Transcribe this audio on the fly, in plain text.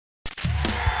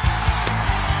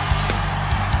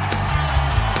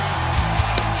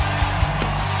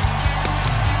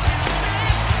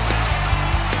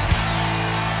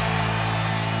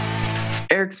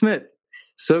Eric Smith,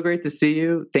 so great to see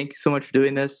you. Thank you so much for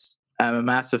doing this. I'm a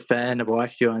massive fan. I've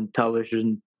watched you on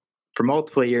television for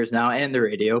multiple years now and the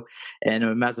radio, and I'm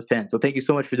a massive fan. So thank you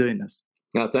so much for doing this.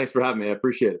 Thanks for having me. I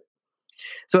appreciate it.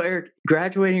 So, Eric,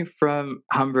 graduating from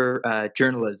Humber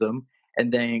journalism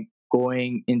and then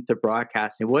going into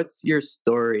broadcasting, what's your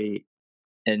story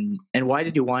and why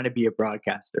did you want to be a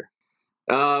broadcaster?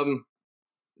 Um,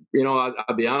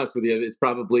 I'll be honest with you. It's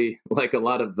probably like a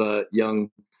lot of young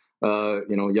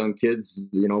kids,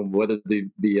 whether they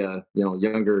be,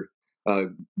 younger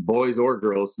boys or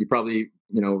girls, you probably,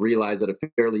 realize at a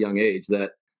fairly young age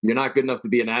that you're not good enough to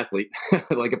be an athlete,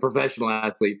 like a professional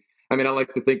athlete. I mean, I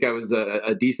like to think I was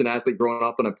a decent athlete growing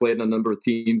up, and I played in a number of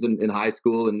teams in high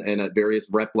school and at various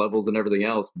rep levels and everything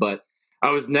else. But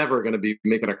I was never going to be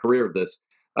making a career of this.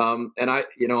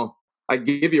 I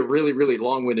give you a really, really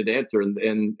long-winded answer, and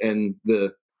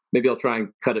the maybe I'll try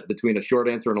and cut it between a short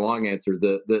answer and a long answer.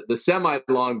 The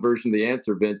semi-long version of the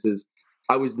answer, Vince, is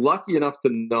I was lucky enough to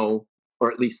know,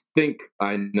 or at least think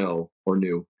I know or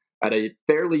knew, at a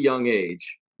fairly young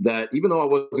age that even though I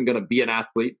wasn't going to be an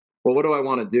athlete, well, what do I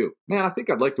want to do? Man, I think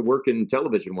I'd like to work in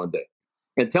television one day.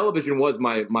 And television was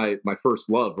my first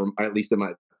love, or at least in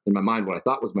my mind, what I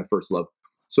thought was my first love.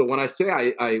 So when I say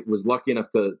I was lucky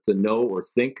enough to know or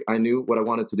think I knew what I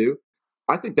wanted to do,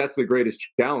 I think that's the greatest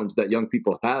challenge that young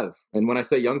people have. And when I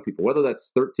say young people, whether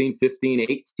that's 13, 15,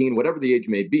 18, whatever the age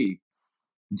may be,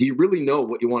 do you really know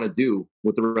what you want to do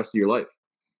with the rest of your life?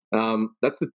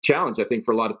 That's the challenge, I think,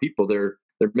 for a lot of people. They're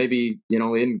maybe,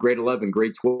 in grade 11,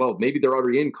 grade 12, maybe they're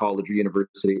already in college or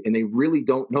university, and they really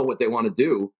don't know what they want to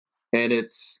do. And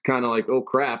it's kind of like, oh,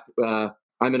 crap,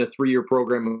 I'm in a 3-year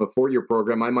program, a 4-year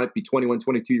program. I might be 21,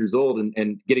 22 years old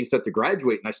and getting set to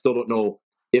graduate, and I still don't know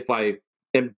if I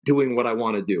am doing what I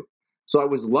want to do. So I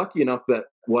was lucky enough that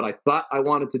what I thought I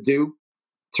wanted to do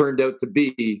turned out to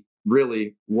be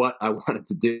really what I wanted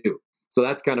to do. So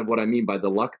that's kind of what I mean by the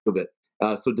luck of it.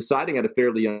 So deciding at a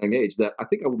fairly young age that I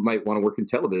think I might want to work in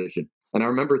television. And I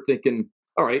remember thinking,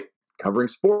 all right, covering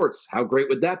sports, how great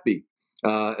would that be?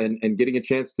 And getting a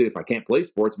chance to, if I can't play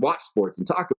sports, watch sports and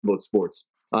talk about sports.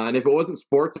 And if it wasn't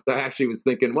sports, I actually was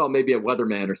thinking, well, maybe a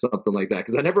weatherman or something like that,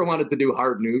 because I never wanted to do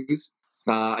hard news.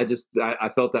 I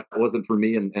felt that wasn't for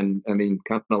me. And I mean,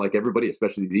 kind of like everybody,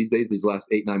 especially these days, these last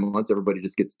 8-9 months, everybody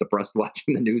just gets depressed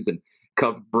watching the news and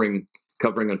covering,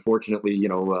 unfortunately,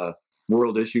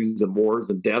 world issues and wars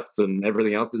and deaths and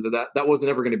everything else. That wasn't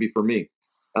ever going to be for me.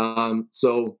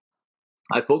 So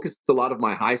I focused a lot of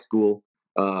my high school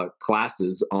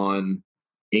classes on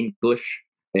English,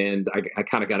 and I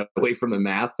kind of got away from the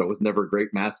math. So I was never a great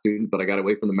math student, but I got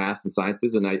away from the math and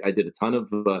sciences, and I did a ton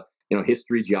of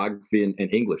history, geography,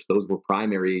 and English. Those were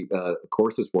primary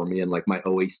courses for me, and like my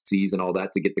OACs and all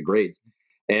that to get the grades.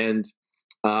 And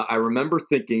I remember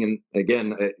thinking, and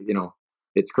again,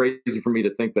 it's crazy for me to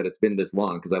think that it's been this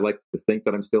long, because I like to think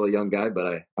that I'm still a young guy,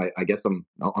 but I guess I'm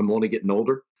only getting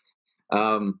older.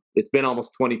 It's been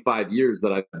almost 25 years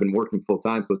that I've been working full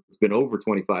time. So it's been over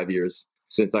 25 years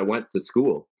since I went to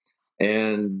school.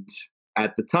 And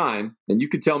at the time, and you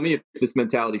could tell me if this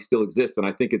mentality still exists, and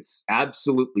I think it's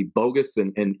absolutely bogus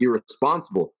and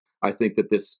irresponsible. I think that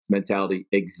this mentality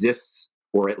exists,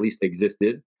 or at least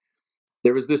existed.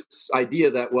 There was this idea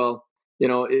that, well,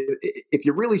 if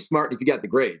you're really smart, if you got the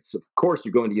grades, of course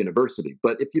you're going to university.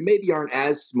 But if you maybe aren't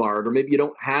as smart, or maybe you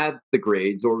don't have the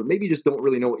grades, or maybe you just don't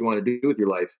really know what you want to do with your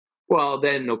life, well,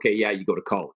 then, okay, yeah, you go to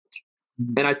college.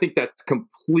 Mm-hmm. And I think that's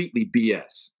completely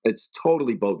BS. It's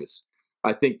totally bogus.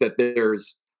 I think that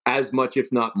there's as much,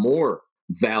 if not more,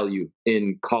 value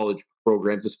in college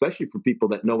programs, especially for people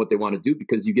that know what they want to do,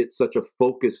 because you get such a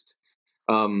focused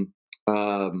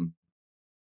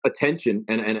attention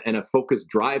and a focused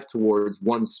drive towards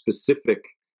one specific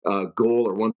goal,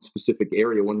 or one specific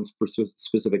area, one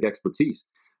specific expertise,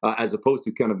 as opposed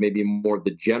to kind of maybe more of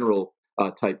the general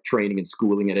type training and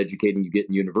schooling and educating you get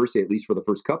in university, at least for the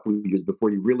first couple of years before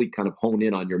you really kind of hone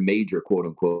in on your major, quote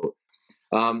unquote.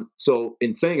 So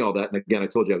in saying all that, and again, I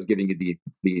told you I was giving you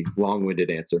the long-winded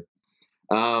answer.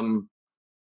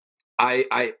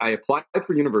 I applied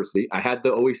for university. I had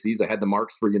the OACs, I had the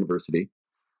marks for university.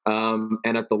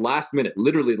 And at the last minute,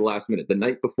 literally the last minute, the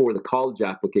night before the college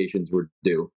applications were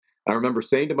due, I remember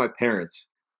saying to my parents,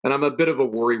 and I'm a bit of a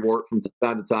worrywart from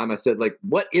time to time, I said, like,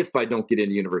 what if I don't get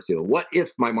into university? What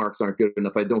if my marks aren't good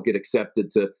enough? I don't get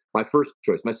accepted to my first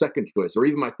choice, my second choice, or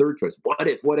even my third choice. What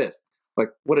if? Like,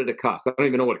 what did it cost? I don't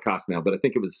even know what it costs now, but I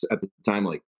think it was at the time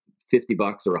like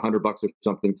 $50 or $100 or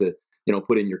something to,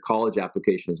 put in your college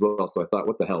application as well. So I thought,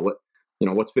 what the hell?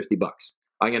 What's $50?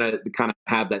 I'm going to kind of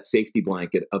have that safety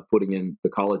blanket of putting in the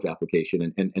college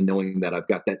application and knowing that I've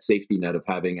got that safety net of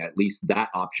having at least that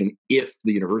option if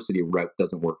the university route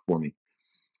doesn't work for me.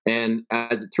 And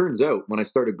as it turns out, when I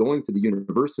started going to the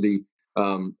university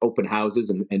open houses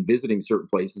and visiting certain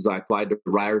places, I applied to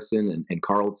Ryerson and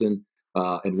Carleton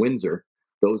and Windsor.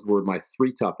 Those were my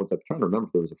three top ones. I'm trying to remember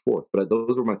if there was a fourth, but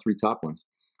those were my three top ones.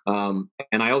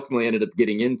 And I ultimately ended up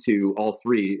getting into all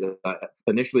three,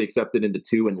 initially accepted into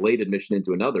two and late admission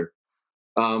into another.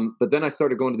 But then I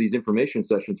started going to these information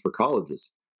sessions for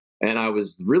colleges. And I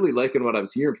was really liking what I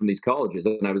was hearing from these colleges.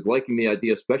 And I was liking the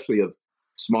idea, especially of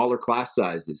smaller class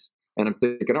sizes. And I'm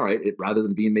thinking, all right, rather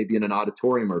than being maybe in an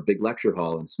auditorium or a big lecture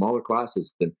hall and smaller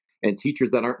classes and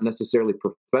teachers that aren't necessarily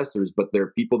professors, but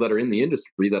they're people that are in the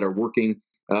industry that are working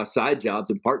side jobs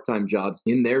and part-time jobs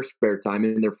in their spare time,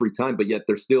 in their free time, but yet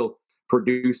they're still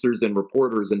producers and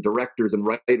reporters and directors and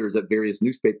writers at various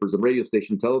newspapers and radio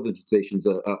station, television stations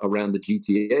around the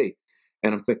GTA.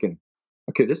 And I'm thinking,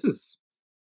 okay, this is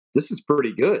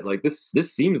pretty good. Like this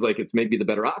seems like it's maybe the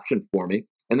better option for me.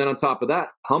 And then on top of that,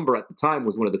 Humber at the time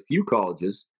was one of the few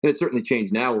colleges, and it's certainly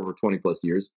changed now over 20 plus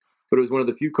years, but it was one of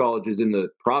the few colleges in the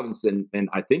province and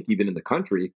I think even in the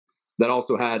country that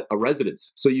also had a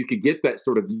residence. So you could get that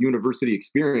sort of university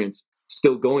experience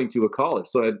still going to a college.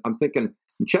 So I'm thinking,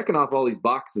 I'm checking off all these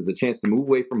boxes, a chance to move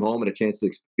away from home and a chance to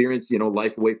experience,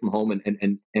 life away from home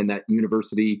and that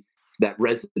university, that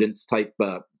residence type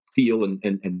feel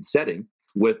and setting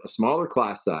with a smaller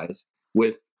class size,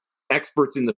 with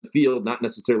experts in the field, not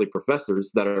necessarily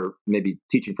professors that are maybe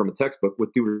teaching from a textbook,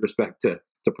 with due respect to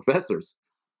professors.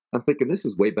 I'm thinking this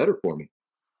is way better for me.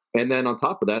 And then on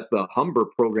top of that, the Humber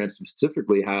program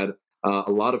specifically had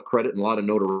a lot of credit and a lot of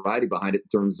notoriety behind it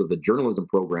in terms of the journalism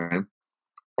program.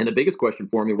 And the biggest question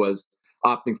for me was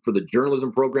opting for the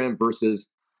journalism program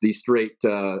versus the straight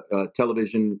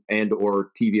television and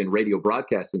or TV and radio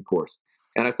broadcasting course.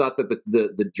 And I thought that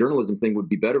the journalism thing would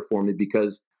be better for me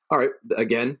because, all right,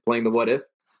 again, playing the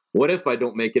what if I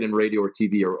don't make it in radio or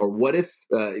TV, or what if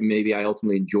maybe I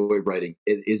ultimately enjoy writing?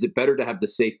 Is it better to have the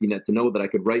safety net to know that I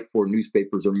could write for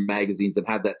newspapers or magazines and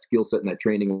have that skill set and that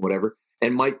training or whatever?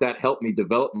 And might that help me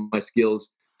develop my skills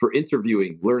for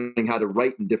interviewing, learning how to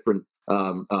write in different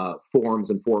forms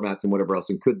and formats and whatever else?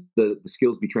 And could the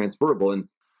skills be transferable? And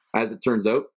as it turns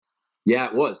out, yeah,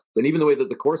 it was. And even the way that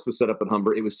the course was set up at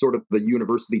Humber, it was sort of a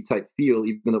university type feel,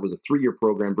 even though it was a 3-year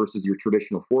program versus your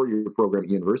traditional 4-year program at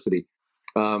university.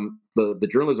 The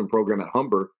journalism program at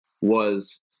Humber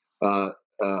was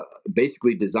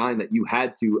basically designed that you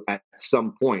had to, at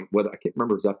some point, whether I can't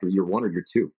remember if it was after year 1 or year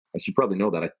 2. I should probably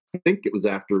know that. I think it was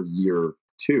after year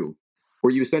 2,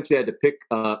 where you essentially had to pick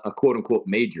a quote unquote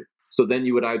major. So then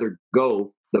you would either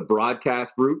go the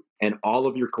broadcast route and all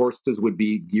of your courses would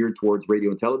be geared towards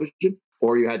radio and television,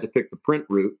 or you had to pick the print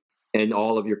route and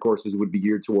all of your courses would be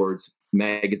geared towards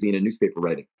magazine and newspaper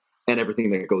writing and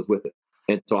everything that goes with it.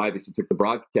 And so I obviously took the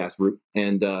broadcast route,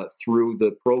 and through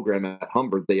the program at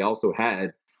Humber, they also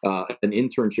had an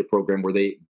internship program where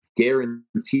they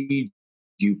guaranteed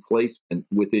you placement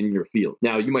within your field.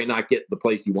 Now, you might not get the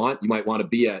place you want. You might want to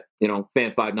be at,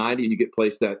 Fan 590 and you get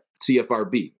placed at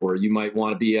CFRB, or you might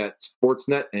want to be at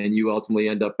Sportsnet and you ultimately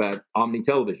end up at Omni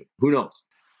Television. Who knows?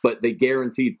 But they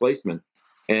guaranteed placement.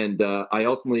 And I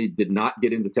ultimately did not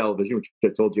get into television, which I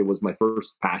told you was my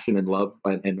first passion and love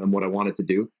and what I wanted to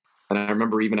do. And I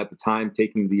remember even at the time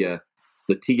taking the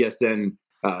TSN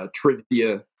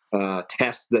trivia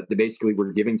test that they basically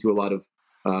were giving to a lot of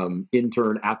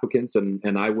intern applicants,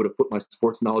 and I would have put my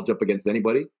sports knowledge up against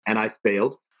anybody, and I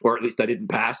failed, or at least I didn't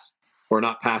pass, or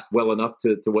not pass well enough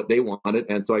to what they wanted,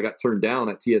 and so I got turned down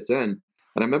at TSN. And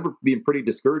I remember being pretty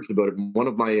discouraged about it. One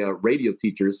of my radio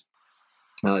teachers,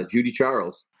 Judy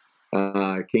Charles,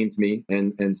 came to me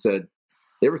and said,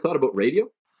 "You ever thought about radio?"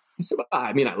 I said, "Well,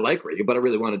 I mean, I like radio, but I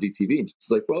really want to do TV." And she's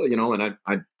like, "Well, and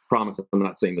I promise I'm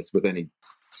not saying this with any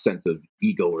sense of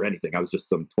ego or anything. I was just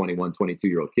some 21,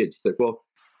 22-year-old kid." She's like, "Well,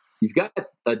 you've got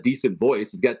a decent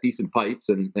voice, you've got decent pipes,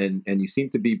 and you seem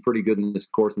to be pretty good in this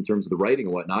course in terms of the writing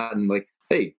and whatnot. And like,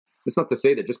 hey, it's not to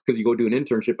say that just because you go do an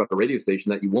internship at a radio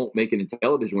station that you won't make it in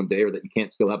television one day, or that you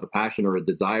can't still have a passion or a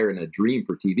desire and a dream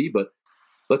for TV, but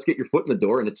let's get your foot in the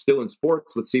door, and it's still in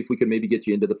sports. Let's see if we can maybe get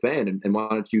you into the Fan, and why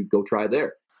don't you go try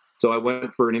there?" So I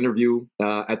went for an interview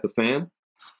at the Fan,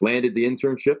 landed the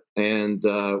internship, and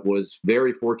was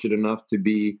very fortunate enough to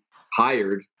be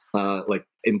hired,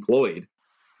 employed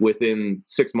within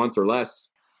 6 months or less.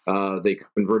 They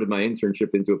converted my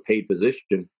internship into a paid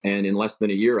position, and in less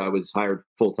than a year, I was hired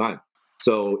full time.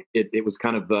 So it was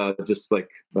kind of just like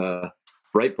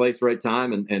right place, right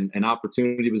time, and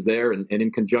opportunity was there. And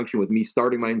in conjunction with me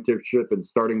starting my internship and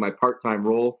starting my part-time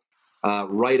role,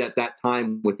 right at that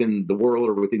time within the world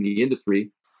or within the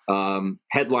industry,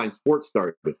 Headline Sports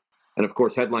started. And of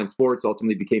course, Headline Sports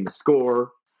ultimately became The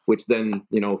Score, which then,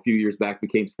 a few years back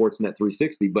became Sportsnet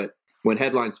 360. But when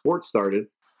Headline Sports started,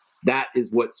 that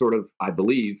is what sort of, I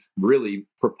believe, really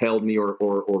propelled me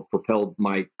or propelled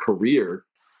my career,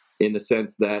 in the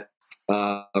sense that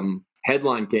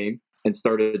Headline came and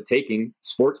started taking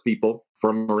sports people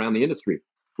from around the industry,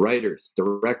 writers,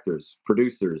 directors,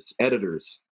 producers,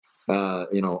 editors,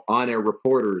 on-air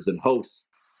reporters and hosts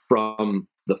from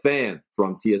The Fan,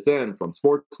 from TSN, from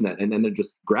Sportsnet, and then they're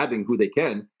just grabbing who they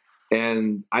can.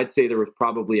 And I'd say there was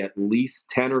probably at least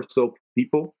 10 or so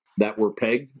people that were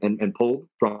pegged and pulled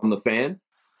from The Fan,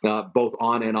 both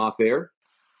on and off air.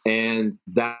 And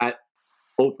that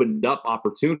opened up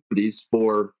opportunities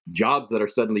for jobs that are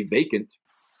suddenly vacant.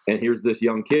 And here's this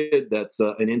young kid that's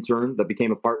an intern that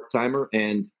became a part-timer,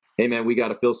 and hey man, we got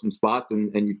to fill some spots,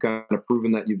 and you've kind of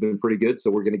proven that you've been pretty good,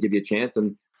 so we're going to give you a chance.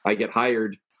 And I get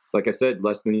hired, like I said,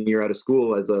 less than a year out of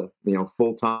school as a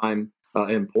full-time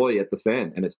employee at The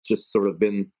Fan. And it's just sort of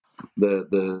been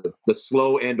the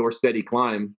slow and or steady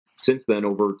climb since then,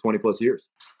 over 20 plus years.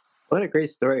 What a great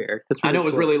story, Eric. That's really I know it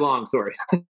was really long. Sorry.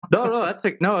 No, that's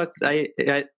like, no, it's, I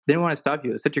didn't want to stop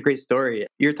you. It's such a great story.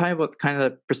 You're talking about kind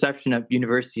of the perception of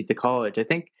university to college. I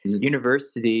think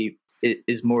university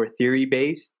is more theory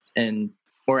based and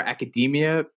more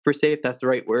academia per se, if that's the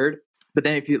right word. But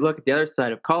then if you look at the other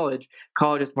side of college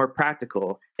is more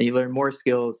practical and you learn more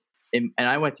skills. And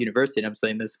I went to university, and I'm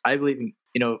saying this, I believe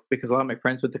in, because a lot of my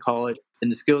friends went to college,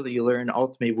 and the skills that you learn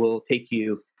ultimately will take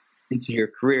you into your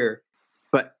career.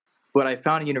 But what I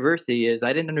found at university is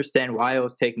I didn't understand why I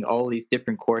was taking all these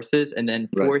different courses. And then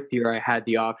fourth year, I had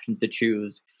the option to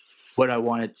choose what I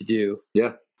wanted to do.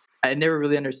 Yeah. I never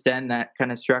really understand that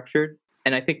kind of structure.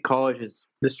 And I think college is,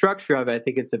 the structure of it, I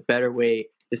think it's a better way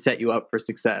to set you up for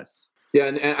success. Yeah.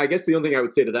 And I guess the only thing I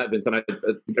would say to that, Vince, and I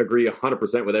agree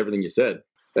 100% with everything you said.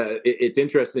 It's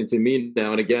interesting to me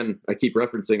now, and again, I keep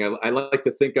referencing, I like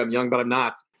to think I'm young, but I'm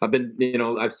not.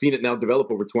 I've seen it now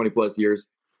develop over 20 plus years,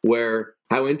 where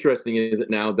how interesting is it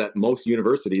now that most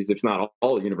universities, if not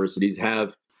all universities,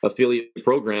 have affiliate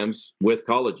programs with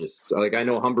colleges. So, like, I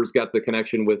know Humber's got the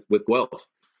connection with Guelph,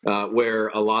 where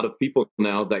a lot of people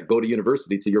now that go to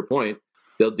university, to your point,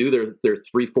 they'll do their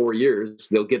 3-4 years,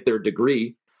 they'll get their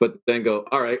degree, but then go,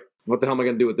 all right, what the hell am I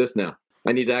going to do with this now?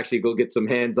 I need to actually go get some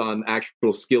hands-on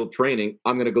actual skilled training.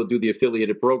 I'm going to go do the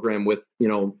affiliated program with,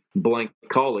 blank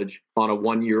college on a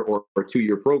 1-year or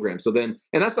 2-year program. So then,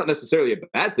 and that's not necessarily a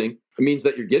bad thing. It means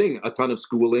that you're getting a ton of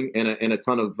schooling and a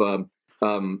ton of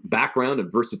background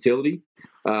and versatility.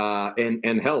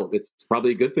 And hell, it's probably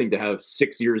a good thing to have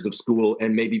 6 years of school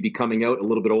and maybe be coming out a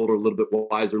little bit older, a little bit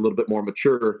wiser, a little bit more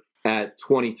mature at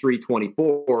 23,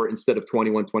 24 instead of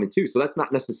 21, 22. So that's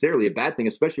not necessarily a bad thing,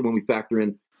 especially when we factor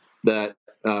in that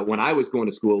when I was going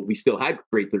to school, we still had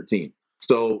grade 13.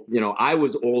 So, I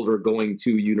was older going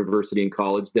to university and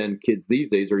college than kids these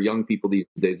days, or young people these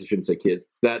days, I shouldn't say kids,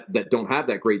 that don't have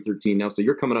that grade 13 now. So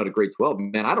you're coming out of grade 12.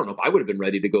 Man, I don't know if I would have been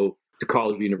ready to go to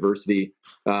college or university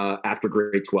after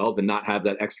grade 12 and not have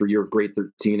that extra year of grade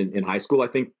 13 in high school. I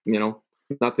think,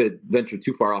 not to venture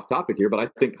too far off topic here, but I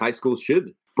think high school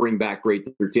should bring back grade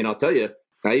 13. I'll tell you,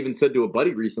 I even said to a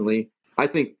buddy recently, I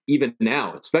think even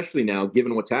now, especially now,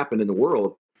 given what's happened in the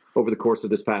world over the course of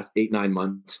this past 8-9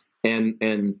 months, and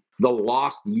the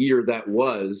lost year that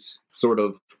was sort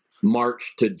of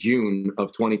March to June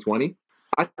of 2020,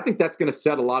 I think that's going to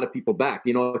set a lot of people back.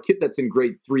 A kid that's in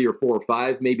grade 3 or 4 or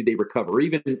 5, maybe they recover,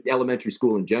 even in elementary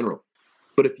school in general.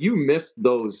 But if you missed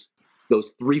those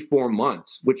 3-4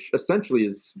 months, which essentially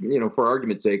is, for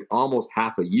argument's sake, almost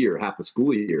half a year, half a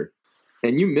school year,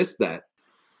 and you missed that,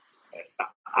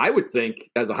 I would think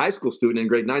as a high school student in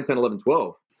grade 9, 10, 11,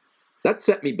 12, that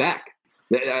set me back.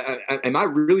 Am I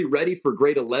really ready for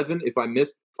grade 11 if I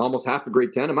missed almost half of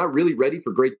grade 10? Am I really ready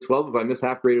for grade 12 if I missed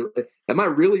half grade? Am I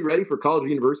really ready for college or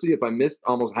university if I missed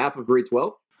almost half of grade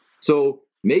 12? So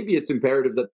maybe it's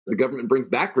imperative that the government brings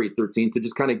back grade 13 to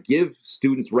just kind of give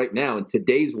students right now in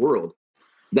today's world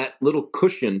that little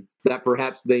cushion that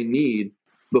perhaps they need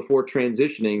before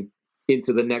transitioning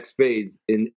into the next phase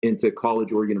into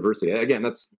college or university. Again,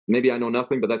 that's, maybe I know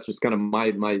nothing, but that's just kind of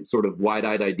my sort of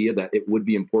wide-eyed idea that it would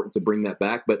be important to bring that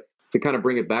back. But to kind of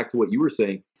bring it back to what you were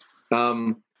saying,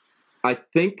 I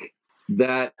think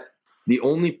that the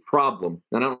only problem,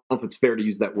 and I don't know if it's fair to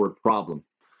use that word problem,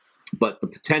 but the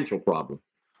potential problem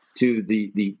to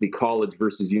the college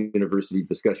versus university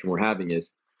discussion we're having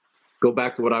is, go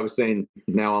back to what I was saying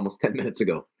now almost 10 minutes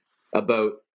ago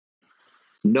about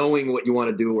knowing what you want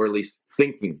to do, or at least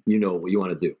thinking you know what you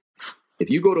want to do. If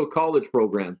you go to a college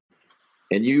program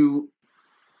and you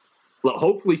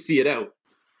hopefully see it out,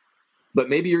 but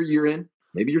maybe you're a year in,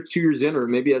 maybe you're 2 years in, or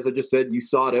maybe, as I just said, you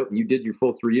saw it out and you did your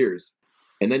full 3 years,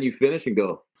 and then you finish and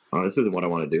go, oh, this isn't what I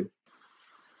want to do.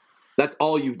 That's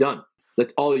all you've done.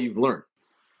 That's all you've learned.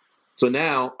 So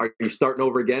now, are you starting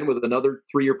over again with another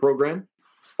 3-year program?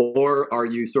 Or are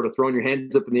you sort of throwing your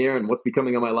hands up in the air and what's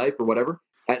becoming of my life or whatever?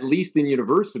 At least in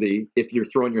university, if you're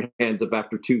throwing your hands up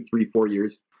after 2, 3, 4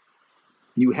 years,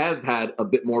 you have had a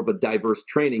bit more of a diverse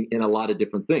training in a lot of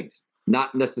different things,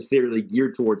 not necessarily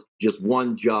geared towards just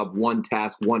one job, one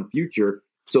task, one future.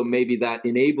 So maybe that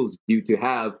enables you to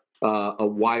have a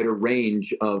wider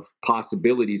range of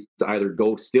possibilities to either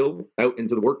go still out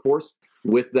into the workforce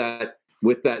with that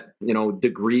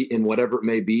degree in whatever it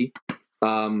may be,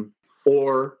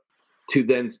 or to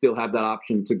then still have that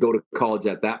option to go to college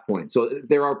at that point. So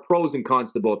there are pros and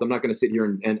cons to both. I'm not going to sit here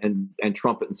and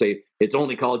trumpet and say it's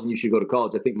only college and you should go to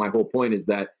college. I think my whole point is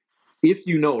that if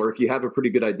you know, or if you have a pretty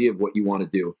good idea of what you want to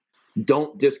do,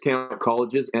 don't discount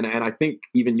colleges. And I think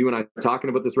even you and I are talking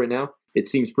about this right now, it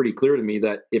seems pretty clear to me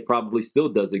that it probably still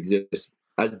does exist,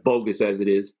 as bogus as it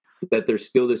is, that there's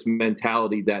still this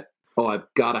mentality that, oh, I've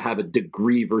got to have a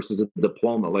degree versus a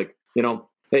diploma. Like,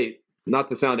 hey, not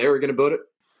to sound arrogant about it,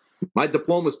 my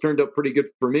diplomas turned out pretty good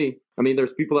for me. I mean,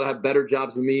 there's people that have better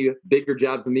jobs than me, bigger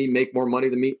jobs than me, make more money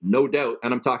than me, no doubt.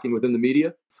 And I'm talking within the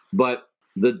media. But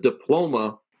the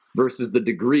diploma versus the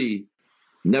degree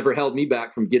never held me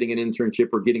back from getting an internship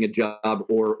or getting a job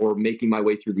or making my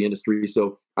way through the industry.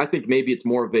 So I think maybe it's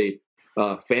more of a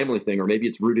family thing, or maybe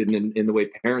it's rooted in the way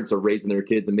parents are raising their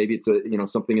kids, and maybe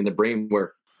it's something in the brain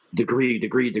where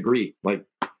degree. Like,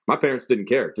 my parents didn't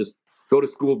care. Just go to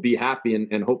school, be happy,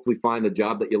 and hopefully find a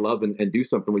job that you love and do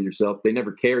something with yourself. They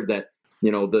never cared that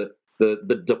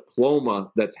the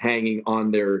diploma that's hanging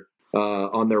on their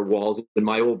walls in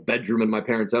my old bedroom in my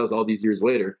parents' house all these years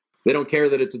later. They don't care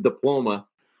that it's a diploma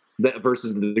that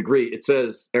versus the degree. It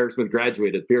says Eric Smith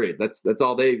graduated. Period. That's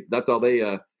all they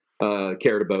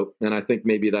cared about. And I think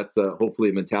maybe that's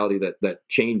hopefully a mentality that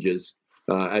changes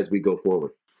as we go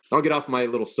forward. I'll get off my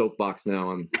little soapbox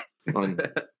now on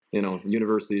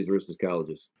universities versus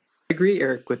colleges. I agree,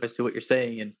 Eric, with what you're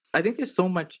saying. And I think there's so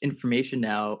much information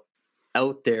now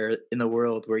out there in the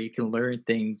world where you can learn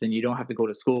things and you don't have to go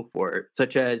to school for it.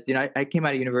 Such as, I came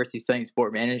out of university studying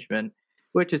sport management,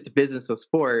 which is the business of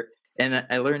sport. And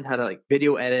I learned how to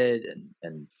video edit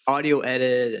and audio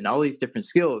edit and all these different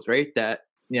skills, right? That,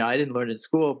 I didn't learn in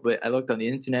school, but I looked on the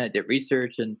internet, did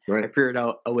research, and I figured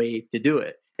out a way to do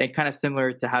it. And kind of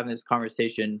similar to having this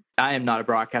conversation, I am not a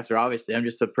broadcaster, obviously. I'm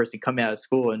just a person coming out of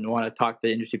school and want to talk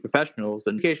to industry professionals.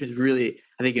 And education is really,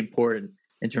 I think, important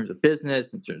in terms of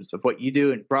business, in terms of what you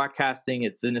do in broadcasting.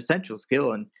 It's an essential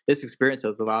skill. And this experience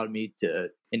has allowed me to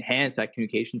enhance that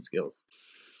communication skills.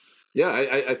 Yeah,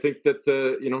 I think that,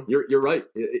 you're right.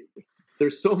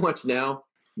 There's so much now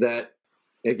that,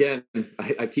 again,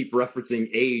 I keep referencing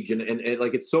age. And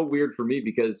it's so weird for me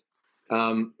because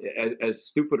as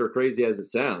stupid or crazy as it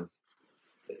sounds,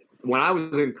 when I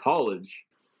was in college,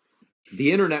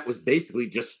 the internet was basically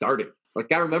just starting.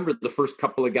 I remember the first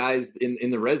couple of guys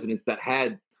in the residence that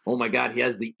had, oh my God, he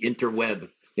has the interweb.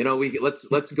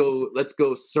 Let's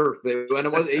go surf. And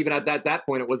it wasn't even at that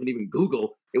point. It wasn't even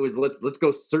Google. It was let's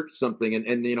go search something.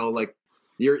 And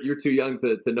you're too young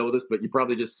to know this, but you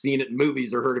probably just seen it in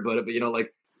movies or heard about it.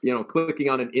 But clicking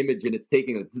on an image and it's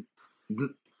taking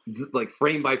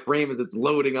frame by frame as it's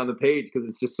loading on the page because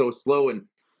it's just so slow,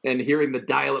 and hearing the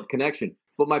dial-up connection.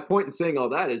 But my point in saying all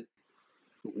that is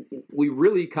we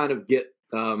really kind of get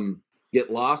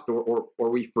lost or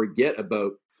we forget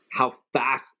about how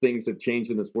fast things have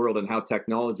changed in this world and how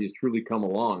technology has truly come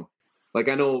along. I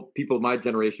know people of my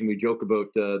generation, we joke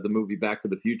about the movie Back to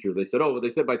the Future. They said, they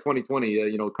said by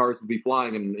 2020, cars will be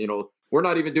flying, and we're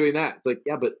not even doing that. It's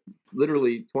yeah, but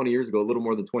literally 20 years ago, a little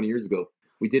more than 20 years ago,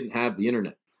 we didn't have the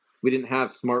internet. We didn't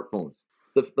have smartphones.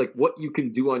 What you can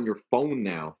do on your phone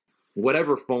now,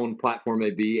 whatever phone platform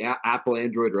may be, Apple,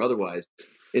 Android, or otherwise,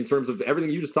 in terms of everything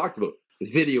you just talked about,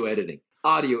 video editing,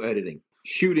 audio editing,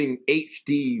 shooting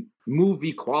HD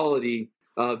movie quality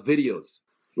videos,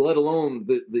 let alone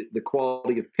the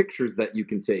quality of pictures that you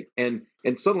can take. And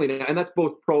suddenly, and that's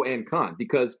both pro and con,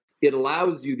 because it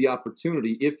allows you the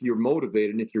opportunity, if you're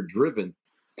motivated and if you're driven,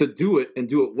 to do it and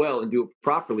do it well and do it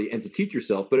properly and to teach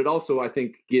yourself. But it also, I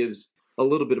think, gives a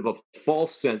little bit of a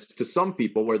false sense to some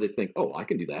people where they think, oh, I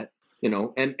can do that,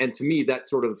 and to me, that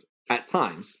sort of, at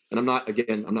times, and I'm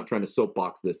not trying to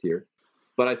soapbox this here,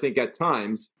 but I think at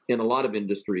times in a lot of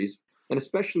industries, and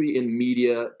especially in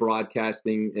media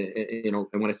broadcasting, and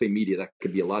when I say media, that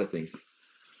could be a lot of things.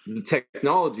 The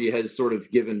technology has sort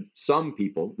of given some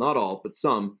people, not all, but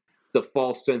some, the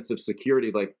false sense of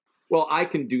security, like, well, I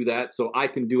can do that, so I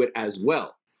can do it as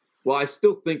well. Well, I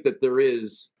still think that there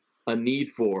is a need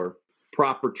for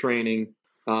proper training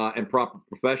and proper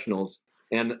professionals,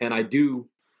 and I do.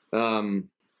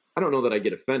 I don't know that I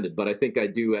get offended, but I think I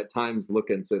do at times look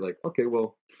and say, like, okay,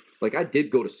 well, like I did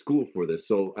go to school for this,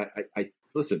 so I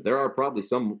listen. There are probably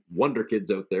some wonder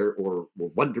kids out there or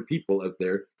wonder people out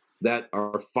there that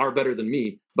are far better than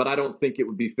me, but I don't think it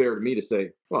would be fair to me to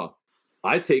say, well,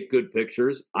 I take good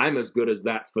pictures. I'm as good as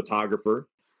that photographer,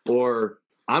 or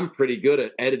I'm pretty good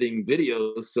at editing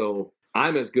videos, so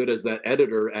I'm as good as that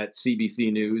editor at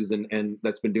CBC News and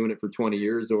that's been doing it for 20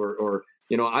 years, or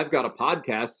I've got a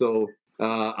podcast, so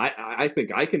I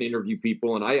think I can interview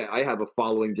people, and I have a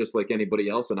following just like anybody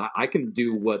else, and I can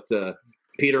do what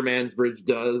Peter Mansbridge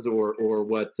does, or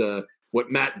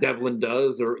what Matt Devlin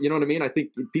does, or you know what I mean. I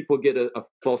think people get a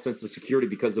false sense of security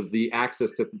because of the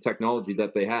access to the technology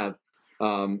that they have,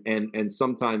 and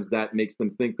sometimes that makes them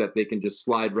think that they can just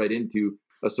slide right into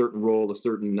a certain role, a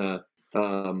certain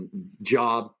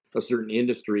job, a certain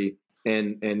industry,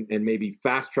 and maybe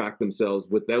fast track themselves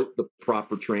without the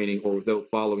proper training or without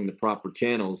following the proper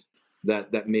channels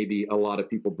that maybe a lot of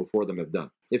people before them have done,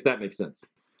 if that makes sense.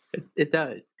 It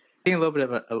does. Being a little bit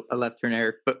of a left turn,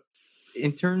 Eric, but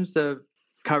in terms of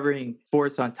covering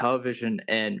sports on television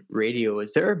and radio,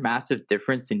 is there a massive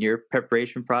difference in your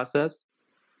preparation process?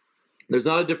 There's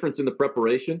not a difference in the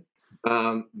preparation.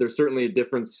 There's certainly a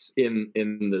difference in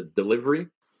the delivery.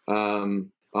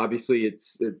 Obviously,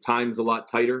 time's a lot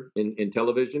tighter in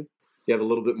television. You have a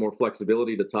little bit more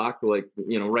flexibility to talk. Like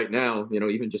right now,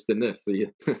 even just in this,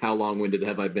 how long-winded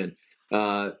have I been?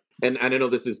 And I know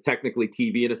this is technically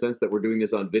TV in a sense that we're doing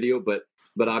this on video, but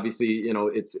obviously,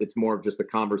 it's more of just a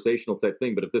conversational type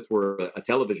thing. But if this were a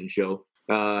television show,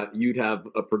 you'd have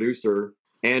a producer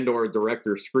and or a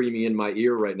director screaming in my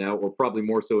ear right now, or probably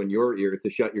more so in your ear, to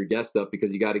shut your guest up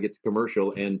because you got to get to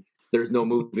commercial, and there's no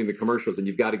moving the commercials, and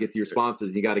you've got to get to your sponsors,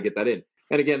 and you got to get that in.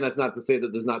 And again, that's not to say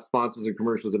that there's not sponsors and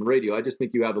commercials in radio. I just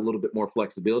think you have a little bit more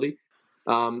flexibility.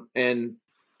 And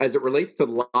as it relates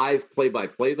to live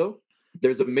play-by-play, though,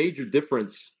 there's a major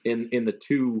difference in the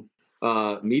two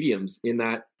mediums in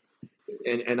that,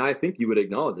 and I think you would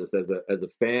acknowledge this as a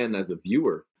fan, as a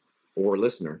viewer or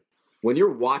listener. When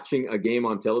you're watching a game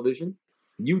on television,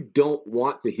 you don't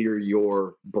want to hear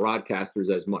your broadcasters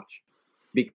as much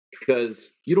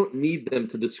because you don't need them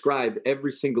to describe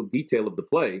every single detail of the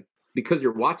play because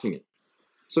you're watching it.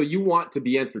 So you want to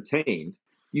be entertained.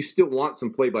 You still want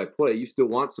some play-by-play. You still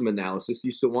want some analysis.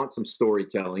 You still want some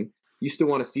storytelling. You still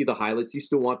want to see the highlights. You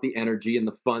still want the energy and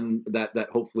the fun that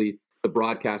hopefully the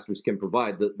broadcasters can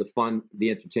provide, the fun, the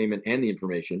entertainment, and the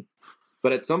information.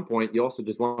 But at some point, you also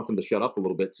just want them to shut up a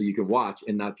little bit so you can watch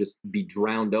and not just be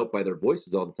drowned out by their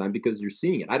voices all the time because you're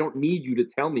seeing it. I don't need you to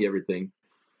tell me everything.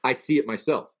 I see it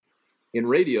myself. In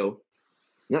radio,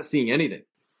 you're not seeing anything.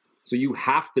 So you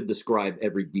have to describe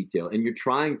every detail, and you're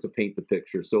trying to paint the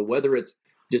picture. So whether it's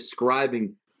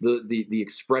describing the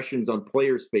expressions on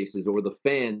players' faces or the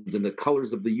fans and the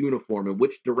colors of the uniform and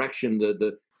which direction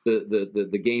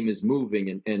the game is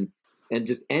moving and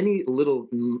just any little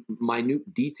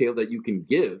minute detail that you can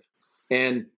give.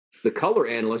 And the color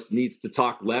analyst needs to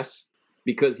talk less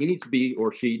because he needs to be,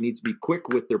 or she needs to be quick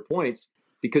with their points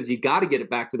because you got to get it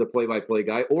back to the play-by-play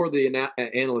guy, or the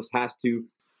analyst has to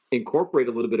incorporate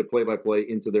a little bit of play-by-play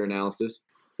into their analysis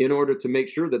in order to make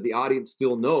sure that the audience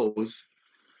still knows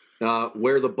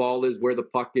where the ball is, where the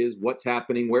puck is, what's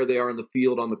happening, where they are in the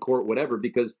field, on the court, whatever.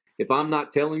 Because if I'm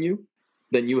not telling you,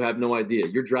 then you have no idea.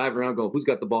 You're driving around going, who's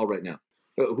got the ball right now?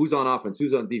 Who's on offense?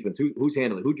 Who's on defense? Who's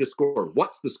handling? Who just scored?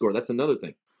 What's the score? That's another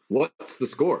thing. What's the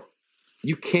score?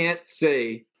 You can't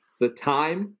say the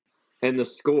time and the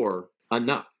score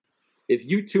enough. If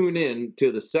you tune in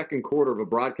to the second quarter of a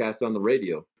broadcast on the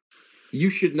radio, you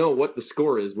should know what the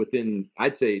score is within,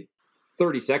 I'd say,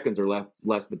 30 seconds or less,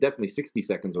 but definitely 60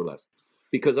 seconds or less.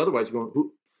 Because otherwise you're going,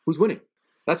 who's winning?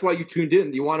 That's why you tuned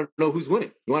in. You want to know who's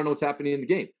winning. You want to know what's happening in the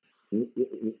game.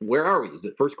 Where are we? Is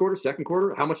it first quarter, second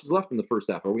quarter? How much is left in the first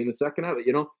half? Are we in the second half?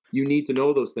 You need to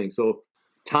know those things. So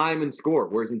time and score,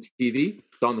 whereas in TV,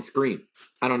 it's on the screen.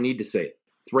 I don't need to say it.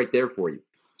 It's right there for you.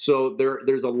 So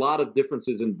there's a lot of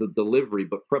differences in the delivery,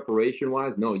 but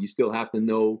preparation-wise, no, you still have to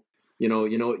know, you know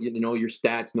your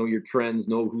stats, know your trends,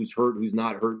 know who's hurt, who's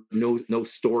not hurt, know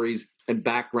stories and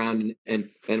background, and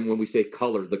when we say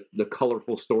color, the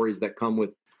colorful stories that come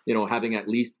with having at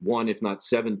least one, if not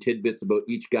 7 tidbits about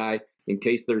each guy in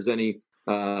case there's any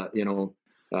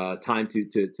time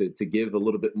to give a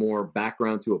little bit more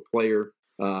background to a player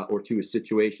or to a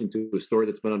situation, to a story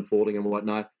that's been unfolding and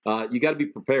whatnot. You got to be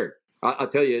prepared. I'll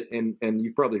tell you, and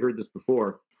you've probably heard this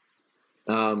before.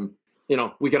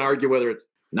 We can argue whether it's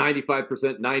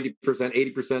 95%,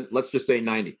 90%, 80%. Let's just say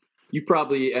 90. You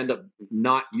probably end up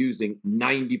not using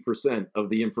 90% of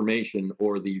the information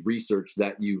or the research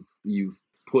that you've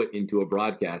put into a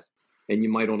broadcast, and you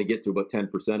might only get to about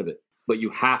 10% of it. But you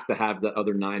have to have the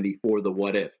other 90 for the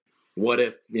what if. What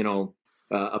if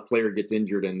a player gets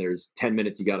injured and there's 10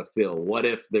 minutes you got to fill? What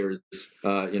if there's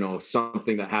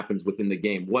something that happens within the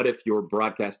game? What if your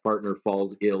broadcast partner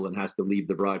falls ill and has to leave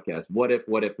the broadcast? What if?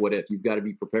 You've got to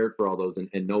be prepared for all those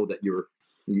and know that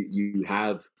you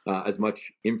have as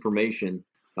much information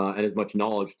and as much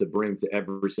knowledge to bring to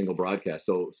every single broadcast.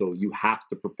 So you have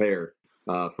to prepare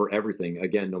for everything,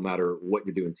 again, no matter what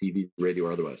you're doing, TV, radio,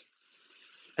 or otherwise.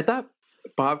 I thought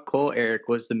Bob Cole, Eric,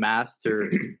 was the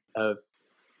master of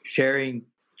sharing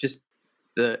just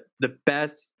the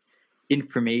best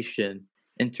information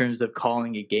in terms of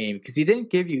calling a game, because he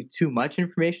didn't give you too much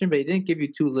information, but he didn't give you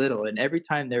too little. And every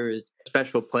time there was a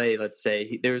special play, let's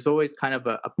say, there was always kind of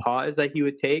a pause that he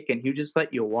would take, and he would just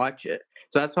let you watch it.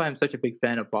 So that's why I'm such a big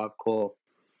fan of Bob Cole.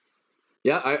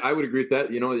 Yeah, I would agree with that.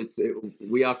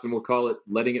 We often will call it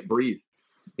letting it breathe.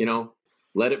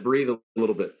 Let it breathe a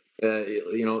little bit.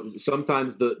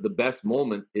 Sometimes the best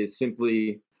moment is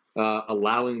simply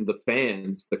allowing the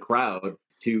fans, the crowd,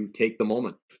 to take the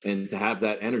moment and to have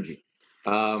that energy.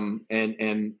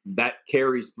 And that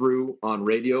carries through on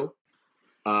radio.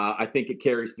 I think it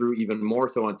carries through even more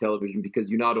so on television,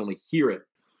 because you not only hear it,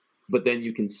 but then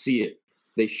you can see it.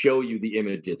 They show you the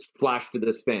images, flash to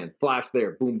this fan, flash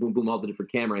there, boom, boom, boom, all the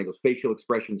different camera angles, facial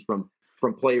expressions from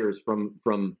players, from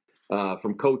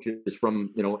coaches, from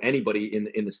anybody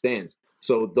in the stands.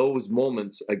 So those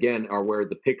moments, again, are where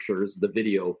the pictures, the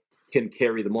video, can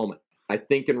carry the moment. I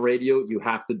think in radio, you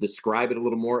have to describe it a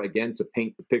little more, again, to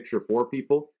paint the picture for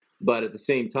people. But at the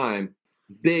same time,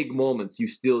 big moments, you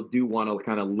still do want to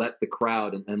kind of let the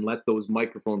crowd and let those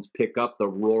microphones pick up the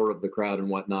roar of the crowd and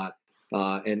whatnot,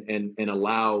 and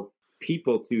allow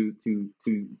people to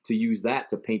use that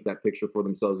to paint that picture for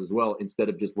themselves as well, instead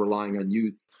of just relying on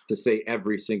you to say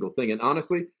every single thing. And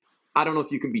honestly, I don't know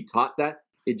if you can be taught that.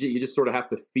 You just sort of have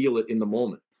to feel it in the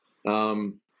moment.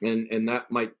 And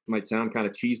that might sound kind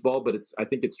of cheeseball, but I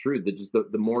think it's true that just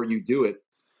the more you do it,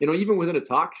 even within a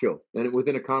talk show and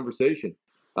within a conversation,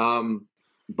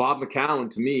 Bob McCown,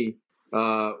 to me,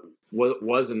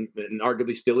 was and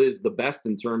arguably still is the best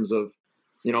in terms of,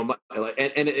 and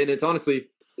it's honestly,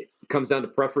 it comes down to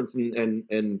preference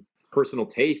and personal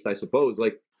taste, I suppose.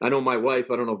 Like, I know my wife,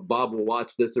 I don't know if Bob will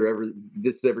watch this or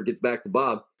this ever gets back to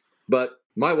Bob, but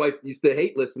my wife used to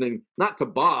hate listening, not to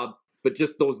Bob, but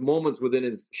just those moments within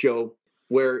his show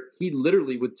where he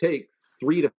literally would take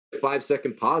 3 to 5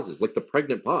 second pauses, like the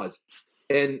pregnant pause.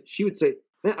 And she would say,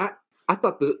 man, I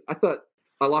thought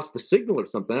I lost the signal or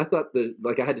something. I thought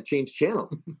I had to change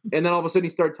channels. And then all of a sudden he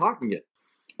started talking it.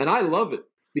 And I love it,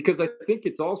 because I think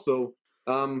it's also,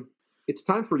 it's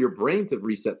time for your brain to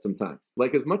reset sometimes.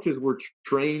 Like, as much as we're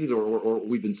trained or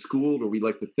we've been schooled, or we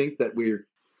like to think that we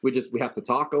have to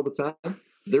talk all the time,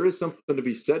 there is something to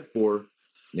be said for,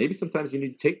 maybe sometimes you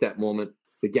need to take that moment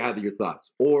to gather your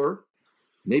thoughts, or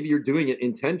maybe you're doing it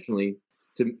intentionally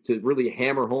to really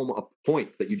hammer home a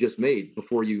point that you just made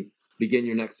before you begin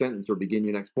your next sentence or begin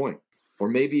your next point. Or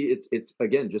maybe it's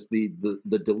again, just the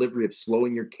delivery of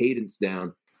slowing your cadence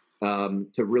down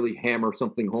to really hammer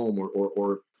something home,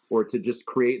 or to just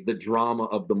create the drama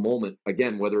of the moment,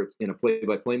 again, whether it's in a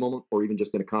play-by-play moment or even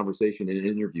just in a conversation, in an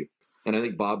interview. And I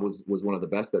think Bob was one of the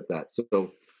best at that.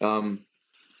 So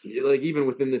like, even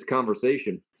within this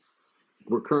conversation,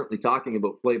 we're currently talking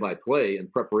about play-by-play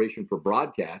and preparation for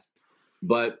broadcast,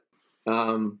 but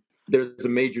there's a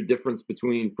major difference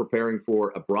between preparing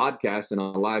for a broadcast and a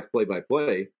live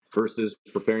play-by-play versus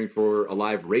preparing for a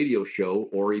live radio show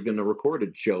or even a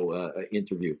recorded show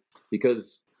interview,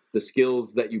 because the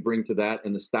skills that you bring to that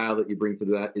and the style that you bring to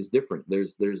that is different.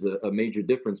 There's a major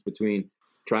difference between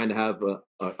trying to have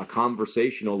a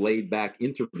conversational, laid-back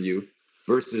interview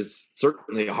versus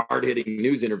certainly a hard-hitting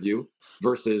news interview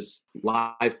versus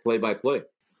live play-by-play.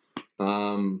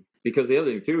 Because the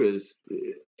other thing too is,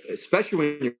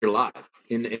 especially when you're live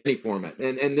in any format,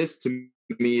 and this to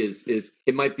me is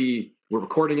it might be, we're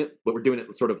recording it, but we're doing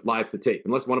it sort of live to tape.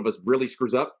 Unless one of us really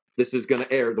screws up, this is going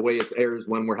to air the way it airs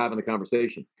when we're having the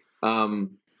conversation.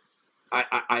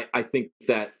 I think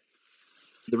that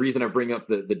the reason I bring up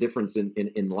the difference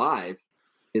in live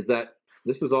is that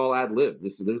this is all ad lib.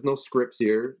 There's no scripts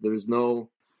here. There's no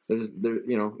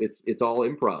It's all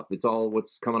improv. It's all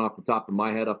what's coming off the top of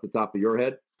my head, off the top of your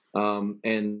head.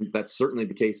 And that's certainly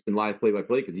the case in live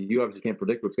play-by-play, because you obviously can't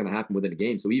predict what's going to happen within a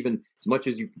game. So even as much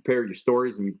as you prepare your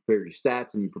stories and you prepare your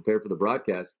stats and you prepare for the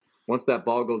broadcast, once that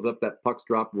ball goes up, that puck's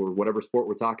dropped, or whatever sport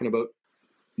we're talking about,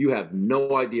 you have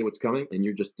no idea what's coming, and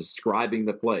you're just describing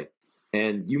the play.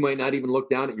 And you might not even look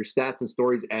down at your stats and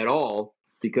stories at all,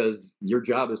 because your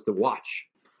job is to watch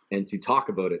and to talk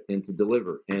about it and to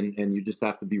deliver. And you just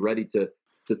have to be ready to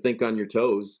think on your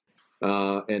toes.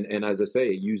 And as I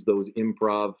say, use those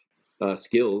improv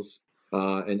skills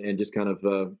and just kind of,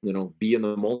 be in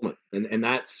the moment. And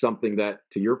that's something that,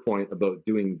 to your point about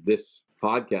doing this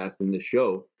podcast and this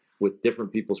show with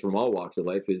different people from all walks of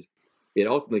life, is it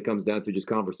ultimately comes down to just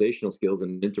conversational skills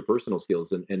and interpersonal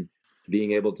skills, and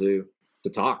being able to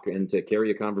talk and to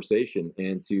carry a conversation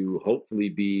and to hopefully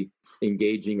be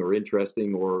engaging or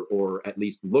interesting, or at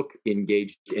least look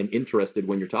engaged and interested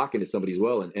when you're talking to somebody as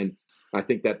well. And I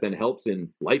think that then helps in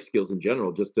life skills in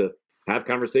general, just to have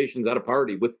conversations at a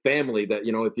party with family that,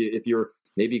 if you're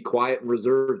maybe quiet and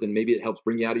reserved, and maybe it helps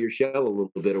bring you out of your shell a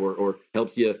little bit, or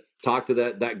helps you talk to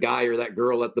that guy or that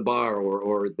girl at the bar,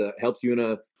 or that helps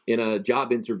you in a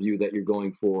job interview that you're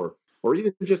going for, or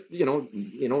even just,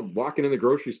 walking in the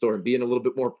grocery store and being a little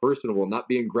bit more personable, not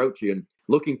being grouchy and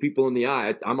looking people in the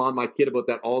eye. I'm on my kid about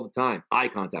that all the time. Eye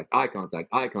contact, eye contact,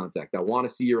 eye contact. I want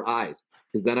to see your eyes,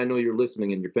 because then I know you're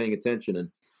listening and you're paying attention.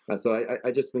 And so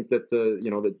I just think that,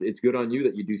 that it's good on you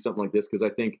that you do something like this, because I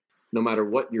think no matter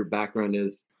what your background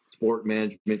is, sport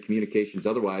management, communications,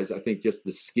 otherwise, I think just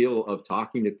the skill of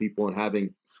talking to people and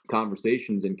having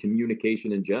conversations and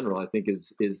communication in general, I think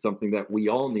is something that we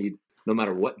all need, no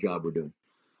matter what job we're doing.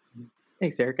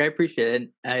 Thanks, Eric. I appreciate it.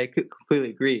 I could completely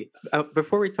agree.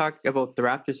 Before we talk about the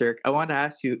Raptors, Eric, I want to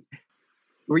ask you,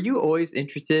 were you always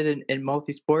interested in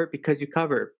multi-sport? Because you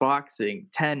cover boxing,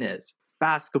 tennis,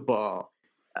 basketball,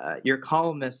 you're a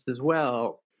columnist as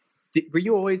well. Were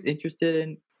you always interested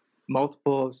in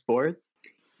multiple sports?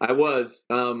 I was,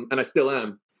 and I still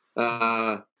am.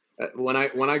 When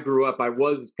I grew up, I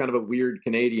was kind of a weird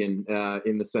Canadian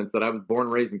in the sense that I was born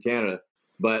and raised in Canada,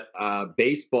 but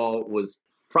baseball was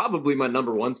probably my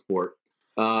number one sport,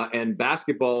 and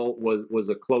basketball was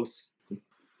a close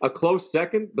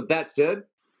second. But that said,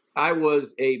 I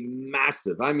was a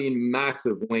massive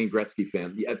Wayne Gretzky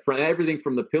fan. From everything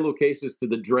from the pillowcases to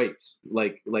the drapes,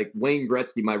 like Wayne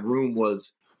Gretzky. My room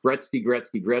was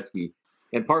Gretzky.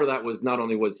 And part of that was not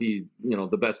only was he,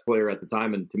 the best player at the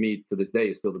time, and to me, to this day,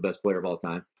 is still the best player of all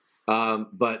time.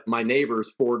 But my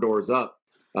neighbors 4 doors up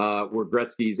were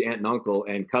Gretzky's aunt and uncle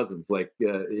and cousins, like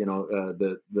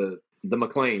the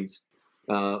McLeans,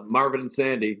 Marvin and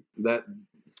Sandy. That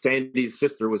Sandy's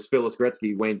sister was Phyllis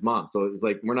Gretzky, Wayne's mom. So it was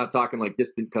like, we're not talking like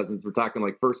distant cousins. We're talking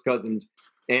like first cousins,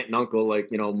 aunt and uncle, like,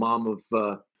 mom of,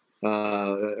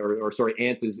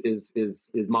 aunt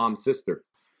is mom's sister.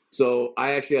 So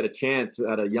I actually had a chance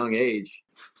at a young age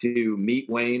to meet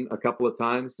Wayne a couple of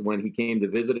times when he came to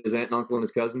visit his aunt and uncle and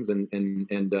his cousins.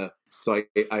 So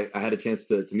I had a chance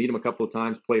to meet him a couple of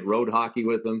times, played road hockey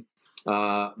with him,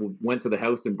 went to the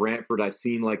house in Brantford. I've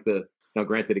seen now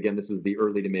granted, again, this was the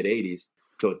early to mid 80s.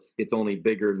 So it's only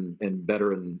bigger and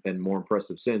better and more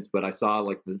impressive since. But I saw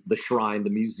like the shrine, the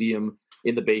museum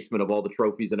in the basement of all the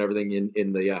trophies and everything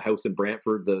in the house in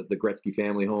Brantford, the Gretzky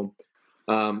family home.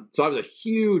 So I was a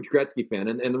huge Gretzky fan.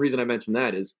 And the reason I mention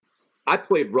that is I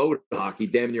played road hockey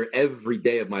damn near every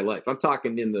day of my life. I'm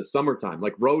talking in the summertime,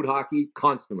 like road hockey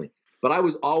constantly. But I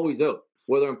was always out,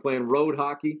 whether I'm playing road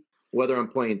hockey, whether I'm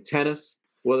playing tennis,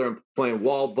 whether I'm playing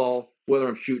wall ball, whether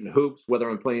I'm shooting hoops, whether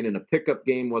I'm playing in a pickup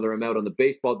game, whether I'm out on the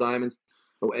baseball diamonds,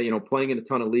 playing in a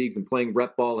ton of leagues and playing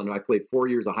rep ball. And I played 4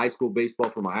 years of high school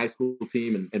baseball for my high school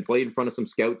team and played in front of some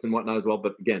scouts and whatnot as well.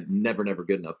 But again, never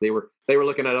good enough. They were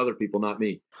looking at other people, not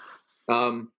me.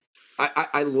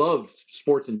 I loved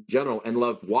sports in general and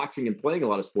loved watching and playing a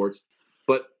lot of sports.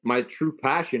 But my true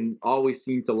passion always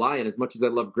seemed to lie in, as much as I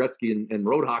loved Gretzky and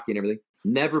road hockey and everything,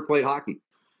 never played hockey.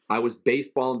 I was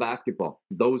baseball and basketball.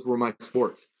 Those were my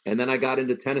sports. And then I got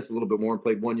into tennis a little bit more and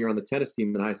played 1 year on the tennis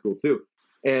team in high school too.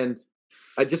 And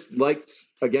I just liked,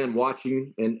 again,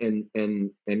 watching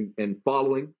and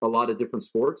following a lot of different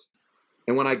sports.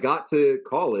 And when I got to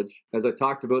college, as I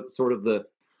talked about sort of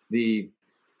the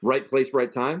right place,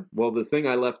 right time, well, the thing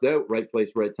I left out, right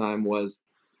place, right time, was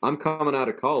I'm coming out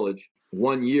of college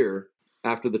 1 year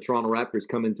after the Toronto Raptors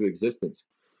come into existence.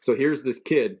 So here's this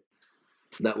kid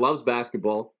that loves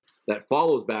basketball, that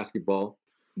follows basketball,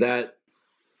 that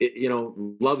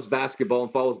loves basketball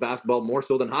and follows basketball more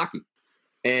so than hockey.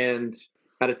 And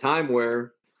at a time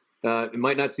where it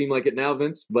might not seem like it now,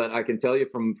 Vince, but I can tell you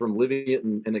from living it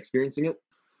and experiencing it,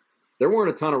 there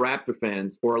weren't a ton of Raptor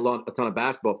fans or a ton of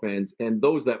basketball fans, and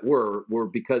those that were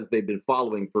because they've been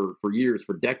following for years,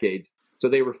 for decades. So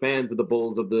they were fans of the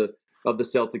Bulls, of the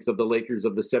Celtics, of the Lakers,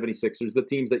 of the 76ers, the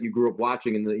teams that you grew up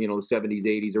watching in the the 70s,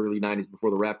 80s, early 90s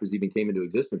before the Raptors even came into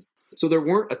existence. So there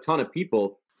weren't a ton of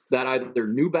people that either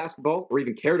knew basketball or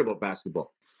even cared about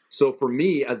basketball. So for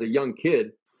me, as a young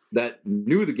kid that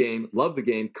knew the game, loved the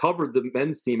game, covered the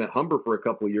men's team at Humber for a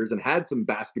couple of years, and had some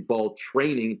basketball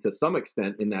training to some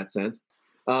extent in that sense,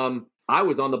 I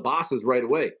was on the bosses right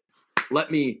away. Let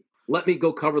me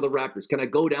go cover the Raptors. Can I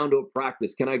go down to a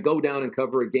practice? Can I go down and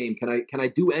cover a game? Can I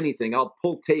do anything? I'll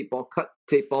pull tape. I'll cut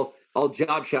tape. I'll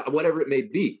job shot, whatever it may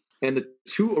be. And the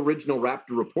two original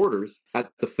Raptor reporters at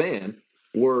the Fan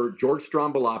were George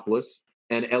Strombolopoulos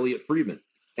and Elliot Friedman.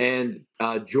 And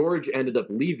George ended up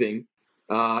leaving.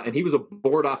 And he was a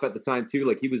board op at the time too.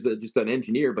 Like, he was just an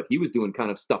engineer, but he was doing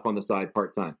kind of stuff on the side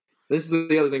part-time. This is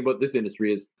the other thing about this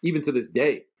industry is, even to this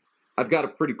day, I've got a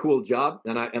pretty cool job,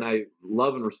 and I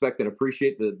love and respect and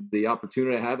appreciate the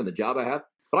opportunity I have and the job I have.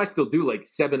 But I still do like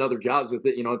 7 other jobs with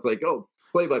it. It's like,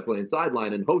 play-by-play and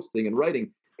sideline and hosting and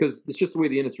writing, because it's just the way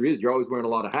the industry is. You're always wearing a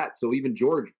lot of hats. So even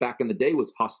George back in the day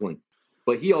was hustling,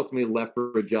 but he ultimately left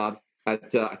for a job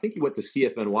at, I think he went to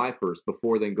CFNY first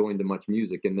before then going to Much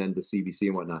Music and then to CBC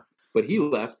and whatnot. But he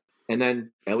left, and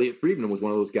then Elliot Friedman was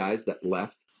one of those guys that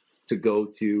left to go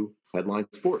to Headline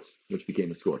Sports, which became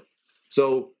The Score.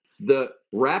 So the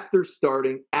Raptors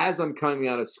starting as I'm coming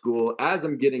out of school, as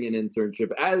I'm getting an internship,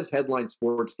 as Headline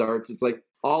Sports starts, it's like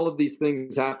all of these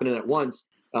things happening at once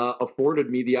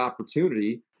afforded me the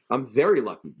opportunity. I'm very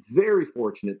lucky, very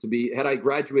fortunate to be, had I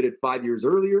graduated 5 years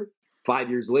earlier,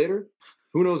 5 years later,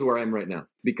 who knows where I am right now?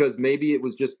 Because maybe it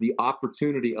was just the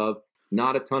opportunity of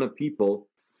not a ton of people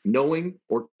knowing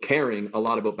or caring a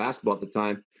lot about basketball at the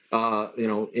time,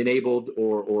 enabled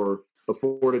or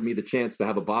afforded me the chance to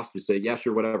have a boss to say, yeah,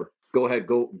 sure, whatever. Go ahead,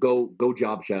 go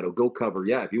job shadow, go cover.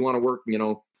 Yeah, if you want to work,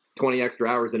 20 extra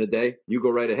hours in a day, you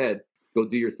go right ahead, go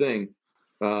do your thing.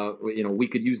 We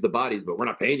could use the bodies, but we're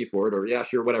not paying you for it. Or yeah,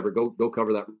 sure, whatever. Go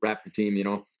cover that Raptor team.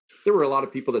 There were a lot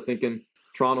of people that thinking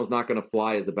Toronto's not going to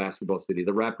fly as a basketball city.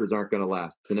 The Raptors aren't going to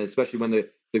last. And especially when the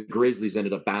Grizzlies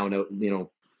ended up bowing out,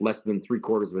 less than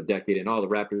 3/4 of a decade. And the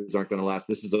Raptors aren't going to last.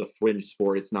 This is a fringe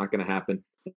sport. It's not going to happen.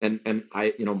 And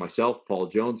I, myself, Paul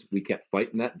Jones, we kept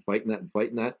fighting that.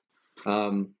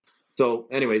 So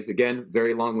anyways, again,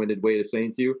 very long-winded way of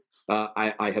saying to you,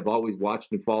 I have always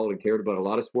watched and followed and cared about a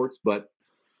lot of sports, but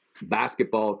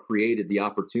basketball created the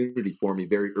opportunity for me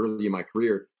very early in my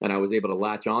career. And I was able to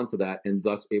latch onto that and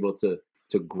thus able to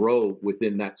grow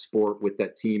within that sport, with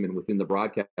that team, and within the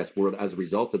broadcast world as a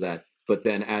result of that. But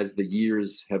then as the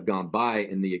years have gone by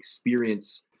and the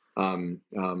experience has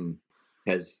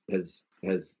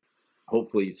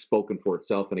hopefully spoken for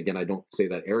itself. And again, I don't say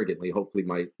that arrogantly. Hopefully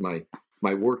my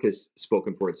work has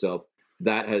spoken for itself.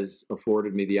 That has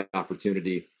afforded me the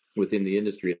opportunity within the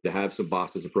industry to have some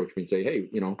bosses approach me and say, hey,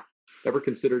 ever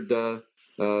considered,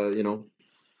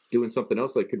 doing something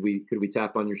else? Like, could we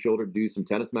tap on your shoulder, do some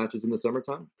tennis matches in the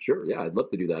summertime? Sure. Yeah. I'd love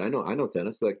to do that. I know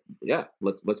tennis. Like, yeah,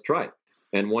 let's try it.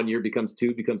 And 1 year becomes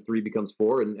 2, becomes 3, becomes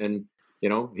 4. And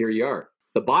here you are.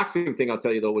 The boxing thing, I'll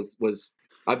tell you though, was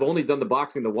I've only done the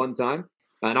boxing the one time,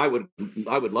 and I would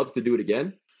love to do it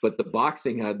again. But the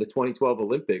boxing had the 2012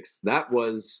 Olympics. That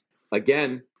was,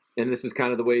 again, and this is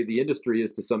kind of the way the industry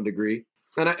is to some degree.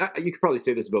 And you could probably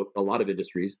say this about a lot of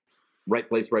industries: right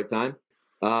place, right time.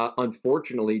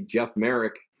 Unfortunately, Jeff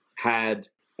Merrick had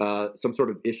some sort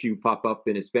of issue pop up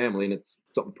in his family, and it's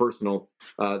something personal,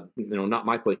 not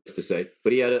my place to say,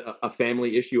 but he had a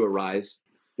family issue arise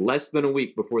less than a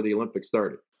week before the Olympics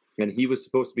started. And he was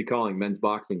supposed to be calling men's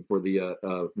boxing for the,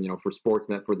 for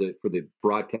Sportsnet, for the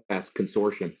broadcast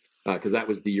consortium, because that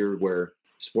was the year where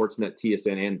Sportsnet,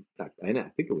 TSN, and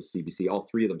I think it was CBC, all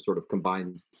three of them sort of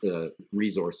combined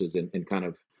resources and kind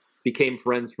of became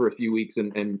friends for a few weeks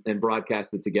and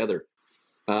broadcasted together.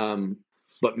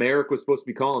 But Merrick was supposed to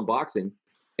be calling boxing,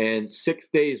 and 6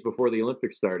 days before the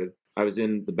Olympics started, I was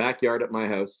in the backyard at my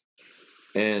house,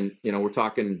 and we're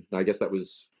talking, I guess that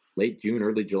was late June,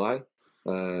 early July.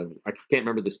 I can't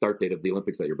remember the start date of the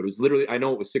Olympics that year, but it was literally, I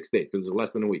know it was 6 days because it was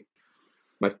less than a week.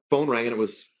 My phone rang and it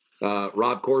was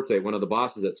Rob Corte, one of the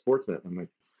bosses at Sportsnet. I'm like,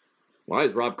 why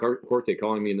is Rob Corte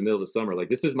calling me in the middle of the summer? Like,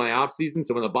 this is my off season.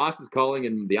 So when the boss is calling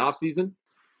in the off season,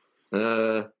 I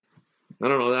don't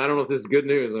know. I don't know if this is good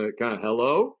news. I'm kind of,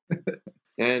 hello.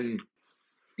 And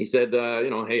he said,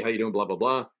 hey, how you doing? Blah, blah,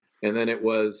 blah. And then it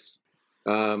was,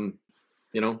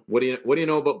 what do you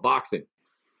know about boxing?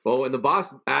 Well, when the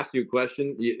boss asks you a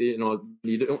question,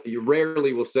 you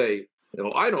rarely will say,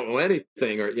 I don't know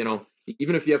anything, or,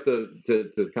 even if you have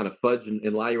to kind of fudge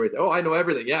and lie your way. Oh, I know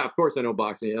everything. Yeah, of course I know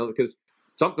boxing. Because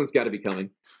something's got to be coming.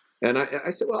 And I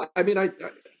said, well, I mean,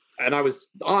 and I was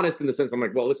honest in the sense, I'm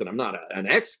like, well, listen, I'm not an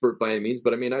expert by any means,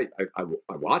 but I mean, I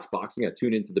watch boxing. I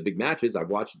tune into the big matches. I've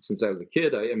watched it since I was a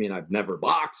kid. I mean, I've never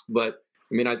boxed, but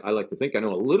I mean, I like to think I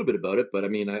know a little bit about it, but I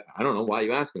mean, I don't know. Why are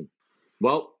you asking?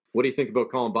 Well, what do you think about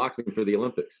calling boxing for the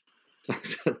Olympics? So I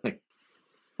said,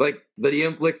 like the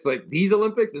Olympics, like these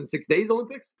Olympics in 6 days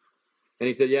Olympics? And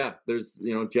he said, yeah, there's,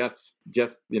 Jeff,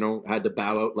 had to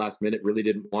bow out last minute, really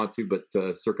didn't want to,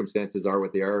 but circumstances are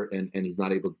what they are, and he's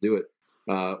not able to do it.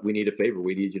 We need a favor.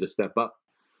 We need you to step up.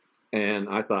 And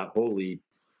I thought, holy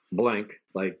blank,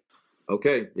 like,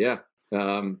 okay, yeah.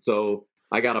 So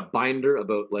I got a binder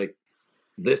about like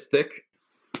this thick,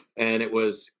 and it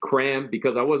was crammed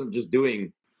because I wasn't just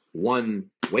doing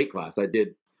one weight class. I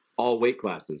did all weight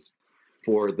classes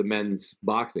for the men's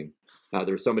boxing.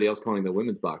 There was somebody else calling the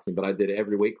women's boxing, but I did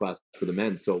every weight class for the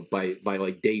men. So by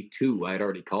like day 2, I had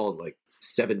already called like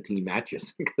 17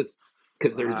 matches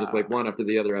because they were just like one after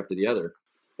the other after the other.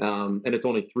 And it's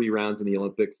only 3 rounds in the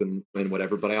Olympics and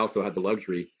whatever. But I also had the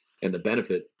luxury and the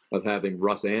benefit of having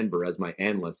Russ Anber as my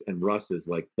analyst, and Russ is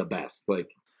like the best. Like,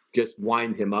 just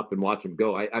wind him up and watch him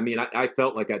go. I mean, I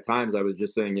felt like at times I was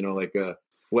just saying,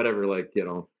 whatever, like,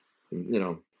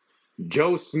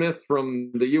 Joe Smith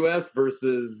from the U.S.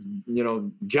 versus,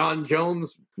 John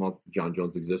Jones. Well, John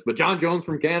Jones exists, but John Jones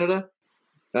from Canada.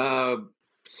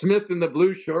 Smith in the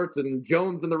blue shorts and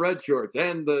Jones in the red shorts.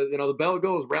 And the bell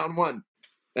goes round 1.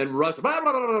 And Russ, blah,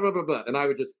 blah, blah, blah, blah, blah, and I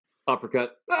would just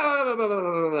uppercut, blah, blah, blah,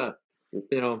 blah,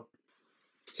 blah,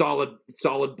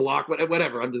 solid block,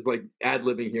 whatever. I'm just like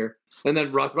ad-libbing here. And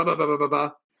then Russ, blah, blah, blah, blah, blah,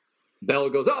 blah. Bell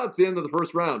goes, oh, it's the end of the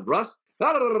first round. Russ,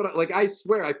 blah, blah, blah, blah. Like, I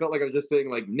swear, I felt like I was just saying,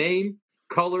 like, name,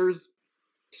 colors,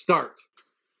 start,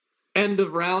 end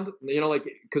of round.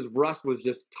 Because Russ was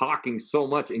just talking so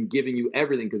much and giving you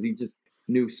everything because he just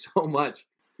knew so much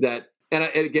that. And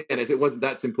again, it wasn't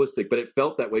that simplistic, but it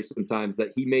felt that way sometimes,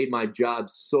 that he made my job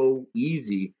so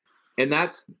easy. And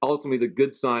that's ultimately the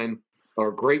good sign,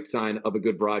 or great sign, of a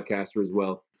good broadcaster as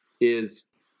well, is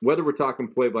whether we're talking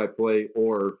play-by-play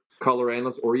or color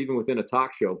analyst or even within a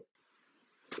talk show,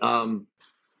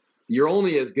 you're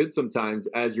only as good sometimes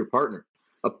as your partner.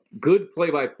 A good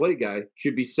play-by-play guy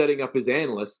should be setting up his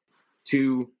analyst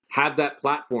to have that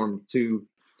platform to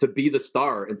be the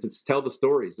star and to tell the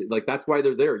stories. Like, that's why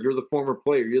they're there. You're the former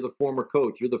player, you're the former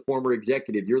coach, you're the former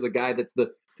executive, you're the guy that's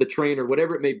the trainer,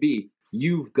 whatever it may be.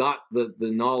 You've got the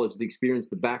knowledge, the experience,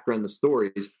 the background, the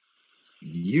stories.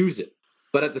 Use it.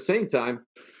 But at the same time,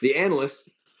 the analyst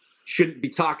shouldn't be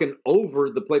talking over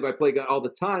the play-by-play guy all the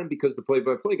time, because the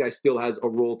play-by-play guy still has a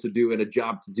role to do and a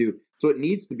job to do. So it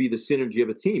needs to be the synergy of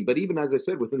a team. But even, as I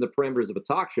said, within the parameters of a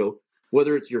talk show,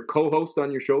 whether it's your co-host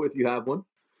on your show, if you have one,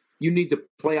 you need to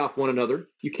play off one another.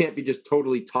 You can't be just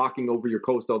totally talking over your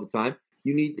host all the time.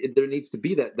 There needs to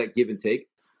be that give and take.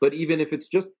 But even if it's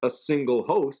just a single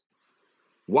host,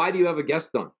 why do you have a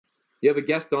guest on? You have a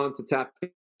guest on to tap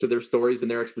into their stories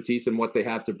and their expertise and what they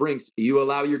have to bring. So you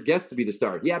allow your guest to be the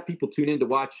star. Yeah, people tune in to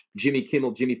watch Jimmy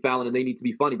Kimmel, Jimmy Fallon, and they need to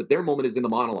be funny, but their moment is in the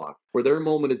monologue, or their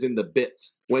moment is in the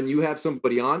bits. When you have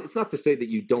somebody on, it's not to say that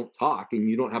you don't talk and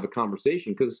you don't have a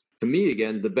conversation, because to me,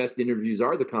 again, the best interviews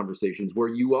are the conversations where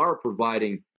you are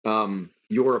providing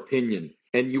your opinion,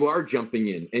 and you are jumping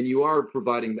in, and you are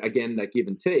providing, again, that give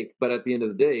and take. But at the end of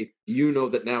the day, you know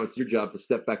that now it's your job to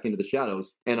step back into the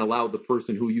shadows and allow the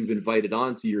person who you've invited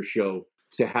onto your show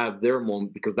to have their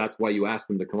moment, because that's why you asked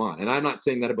them to come on. And I'm not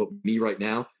saying that about me right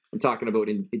now. I'm talking about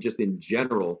in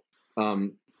general.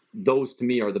 Those to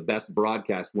me are the best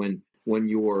broadcasts, when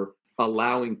you're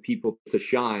allowing people to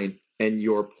shine and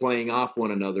you're playing off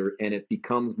one another, and it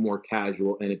becomes more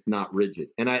casual and it's not rigid.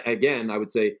 And I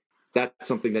would say that's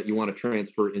something that you want to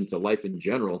transfer into life in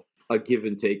general, a give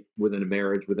and take within a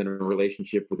marriage, within a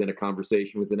relationship, within a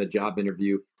conversation, within a job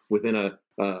interview, within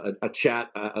a chat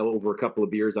over a couple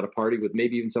of beers at a party with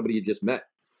maybe even somebody you just met.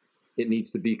 It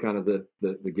needs to be kind of the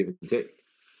give and take.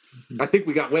 I think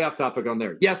we got way off topic on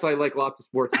there. Yes, I like lots of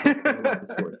sports. No,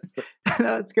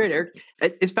 that's great, Eric.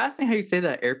 It's fascinating how you say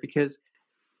that, Eric, because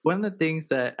one of the things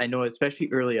that I know, especially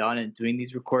early on in doing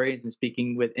these recordings and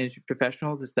speaking with industry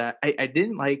professionals, is that I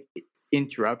didn't like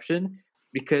interruption,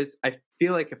 because I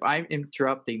feel like if I'm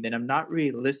interrupting, then I'm not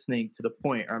really listening to the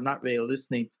point, or I'm not really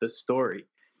listening to the story.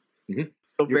 Mm-hmm.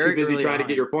 So you're too busy trying to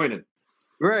get your point in.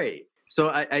 Right. So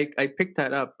I picked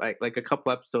that up like a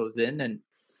couple episodes in,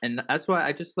 and that's why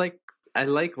I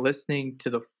like listening to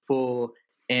the full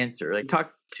answer. Like,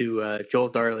 talk to Joel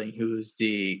Darling, who's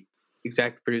the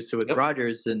executive producer with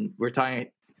Rogers, and we're talking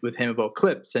with him about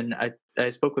clips, and I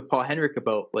spoke with Paul Henrik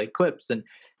about like clips, and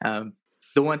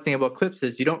the one thing about clips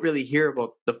is you don't really hear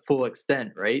about the full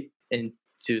extent, right? And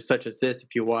to such as this,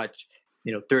 if you watch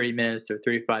 30 minutes or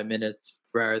 35 minutes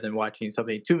rather than watching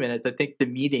something in 2 minutes, I think the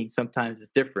meaning sometimes is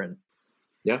different.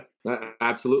 Yeah,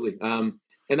 absolutely. And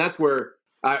that's where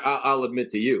I'll admit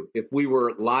to you, if we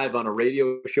were live on a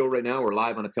radio show right now or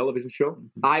live on a television show,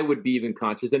 I would be even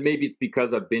conscious. And maybe it's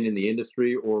because I've been in the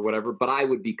industry or whatever, but I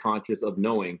would be conscious of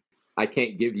knowing I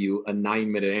can't give you a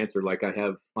 9-minute answer like I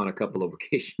have on a couple of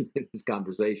occasions in this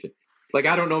conversation. Like,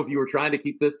 I don't know if you were trying to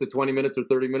keep this to 20 minutes or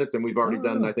 30 minutes, and we've already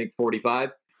done, I think,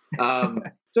 45.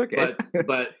 It's okay.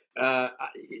 But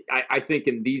I think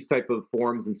in these type of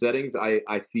forums and settings,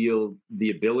 I feel the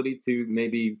ability to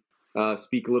maybe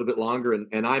speak a little bit longer.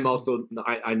 And I'm also,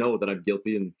 I know that I'm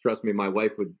guilty, and trust me, my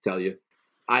wife would tell you,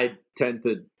 I tend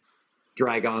to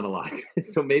drag on a lot.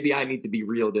 So maybe I need to be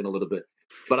reeled in a little bit.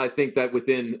 But I think that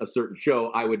within a certain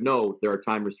show, I would know there are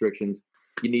time restrictions.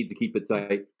 You need to keep it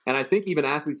tight. And I think even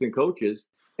athletes and coaches,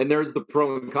 and there's the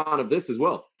pro and con of this as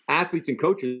well. Athletes and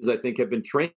coaches, I think, have been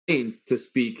trained to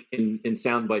speak in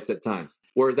sound bites at times,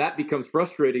 where that becomes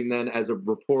frustrating then as a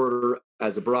reporter,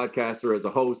 as a broadcaster, as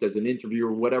a host, as an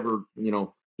interviewer, whatever,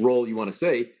 role you want to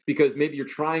say, because maybe you're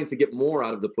trying to get more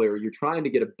out of the player. You're trying to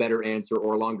get a better answer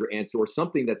or a longer answer or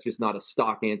something that's just not a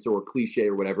stock answer or cliche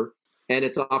or whatever. And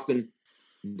it's often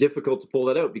difficult to pull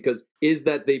that out because is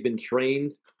that they've been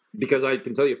trained? Because I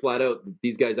can tell you flat out,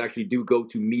 these guys actually do go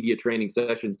to media training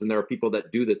sessions, and there are people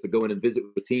that do this, that go in and visit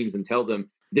with teams and tell them,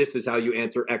 this is how you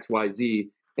answer X, Y, Z,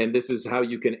 and this is how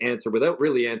you can answer without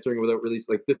really answering, without really,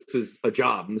 like, this is a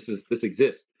job, and this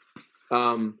exists.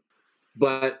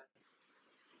 But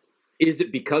is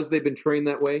it because they've been trained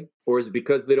that way, or is it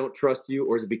because they don't trust you,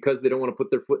 or is it because they don't want to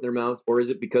put their foot in their mouths, or is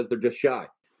it because they're just shy?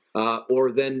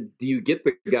 Or then do you get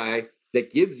the guy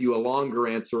that gives you a longer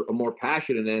answer, a more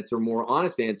passionate answer, a more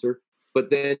honest answer, but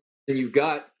then you've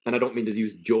got, and I don't mean to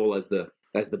use Joel as the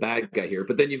bad guy here,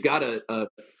 but then you've got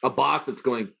a boss that's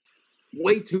going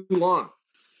way too long.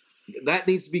 That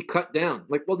needs to be cut down.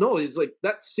 Like, well, no, it's like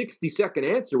that 60-second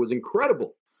answer was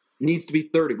incredible. It needs to be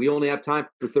 30. We only have time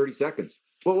for 30 seconds.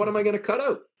 Well, what am I going to cut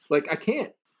out? Like, I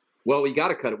can't. Well, we got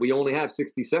to cut it. We only have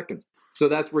 60 seconds. So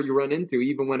that's where you run into,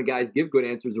 even when guys give good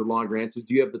answers or longer answers,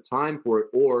 do you have the time for it?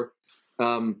 Or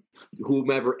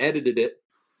whomever edited it,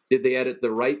 did they edit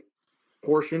the right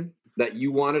portion that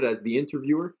you wanted as the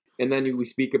interviewer? And then we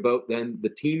speak about then the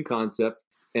team concept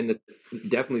and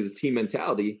definitely the team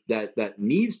mentality that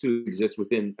needs to exist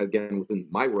within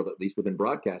my world, at least within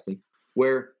broadcasting,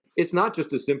 where it's not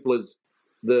just as simple as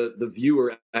the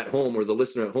viewer at home or the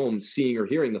listener at home seeing or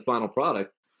hearing the final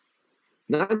product.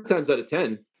 9 times out of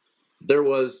 10, there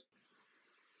was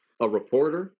a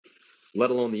reporter, let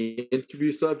alone the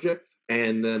interview subject,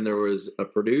 and then there was a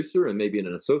producer and maybe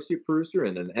an associate producer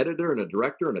and an editor and a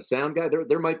director and a sound guy.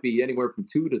 There might be anywhere from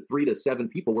 2 to 3 to 7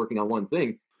 people working on one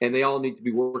thing, and they all need to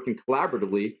be working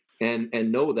collaboratively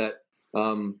and know that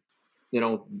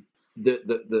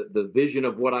the vision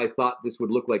of what I thought this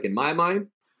would look like in my mind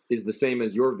is the same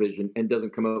as your vision and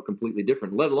doesn't come out completely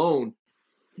different, let alone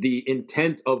the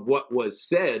intent of what was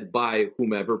said by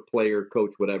whomever, player,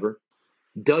 coach, whatever.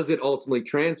 Does it ultimately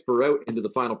transfer out into the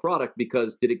final product?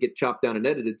 Because did it get chopped down and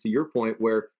edited, to your point,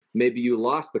 where maybe you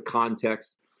lost the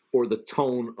context or the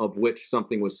tone of which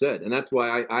something was said? And that's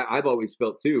why I've always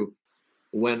felt too,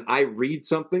 when I read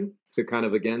something, to kind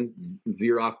of, again,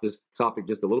 veer off this topic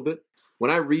just a little bit, when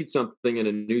I read something in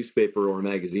a newspaper or a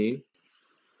magazine,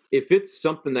 if it's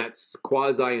something that's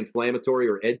quasi-inflammatory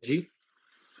or edgy,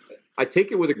 I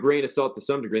take it with a grain of salt to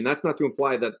some degree. And that's not to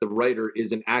imply that the writer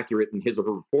isn't accurate in his or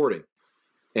her reporting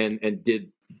and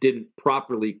didn't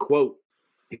properly quote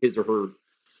his or her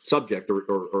subject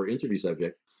or interview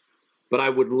subject. But I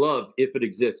would love, if it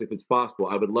exists, if it's possible,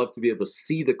 I would love to be able to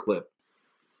see the clip,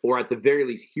 or at the very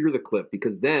least hear the clip,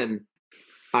 because then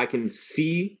I can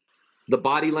see the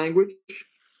body language,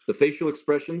 the facial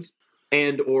expressions,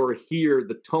 and or hear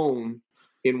the tone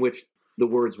in which the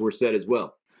words were said as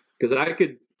well. Because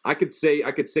I could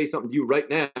say something to you right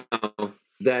now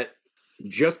that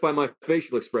just by my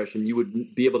facial expression, you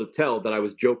would be able to tell that I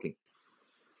was joking,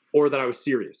 or that I was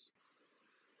serious,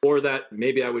 or that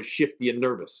maybe I was shifty and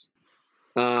nervous.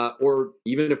 Or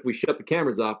even if we shut the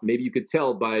cameras off, maybe you could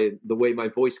tell by the way my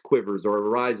voice quivers or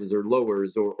rises or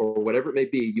lowers or whatever it may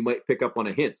be, you might pick up on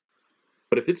a hint.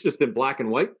 But if it's just in black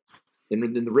and white and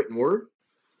in the written word,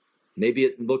 maybe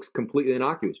it looks completely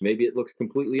innocuous. Maybe it looks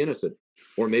completely innocent,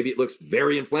 or maybe it looks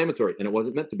very inflammatory and it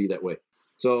wasn't meant to be that way.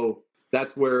 So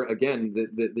that's where, again,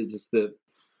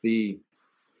 the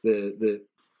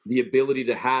ability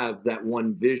to have that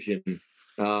one vision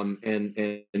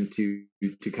and to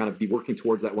kind of be working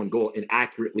towards that one goal and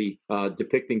accurately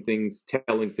depicting things,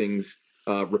 telling things,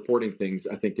 reporting things,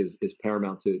 I think is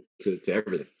paramount to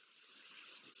everything.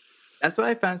 That's what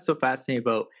I found so fascinating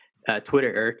about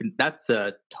Twitter, Eric. And that's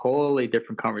a totally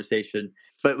different conversation.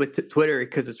 But with Twitter,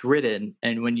 because it's written,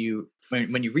 and when you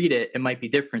read it, it might be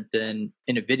different than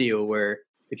in a video where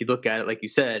if you look at it, like you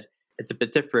said, it's a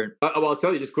bit different. Well, I'll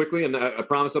tell you just quickly, and I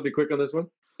promise I'll be quick on this one.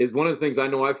 Is one of the things I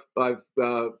know I've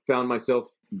found myself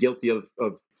guilty of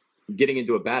getting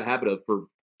into a bad habit of for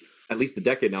at least a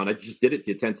decade now, and I just did it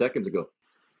to you 10 seconds ago.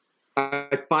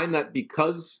 I find that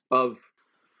because of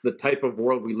the type of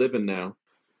world we live in now,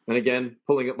 and again,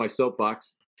 pulling up my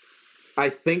soapbox,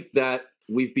 I think that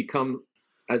we've become,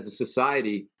 as a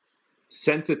society,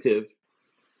 sensitive,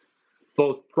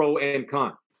 both pro and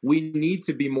con. We need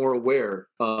to be more aware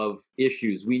of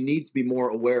issues. We need to be more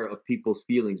aware of people's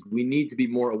feelings. We need to be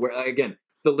more aware. Again,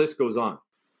 the list goes on.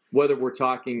 Whether we're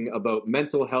talking about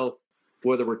mental health,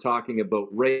 whether we're talking about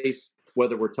race,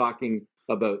 whether we're talking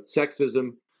about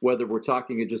sexism, whether we're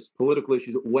talking just political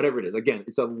issues, whatever it is. Again,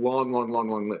 it's a long, long, long,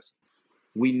 long list.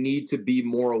 We need to be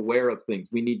more aware of things.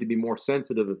 We need to be more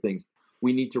sensitive of things.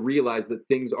 We need to realize that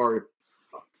things are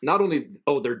not only,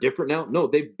 oh, they're different now. No,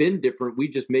 they've been different. We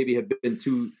just maybe have been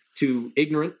too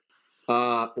ignorant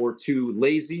or too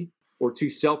lazy or too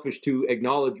selfish to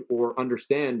acknowledge or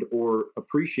understand or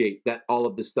appreciate that all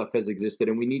of this stuff has existed,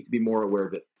 and we need to be more aware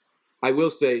of it. I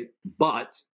will say,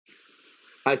 but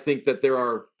I think that there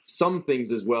are some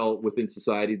things as well within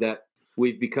society that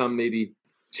we've become maybe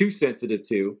too sensitive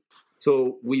to.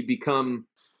 So we become,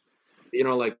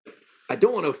 like, I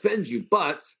don't want to offend you,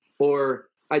 but, or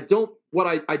I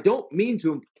don't mean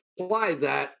to imply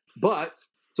that, but.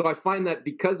 So I find that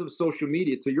because of social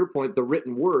media, to your point, the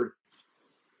written word,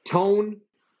 tone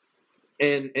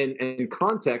and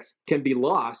context can be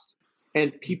lost,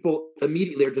 and people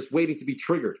immediately are just waiting to be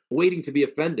triggered, waiting to be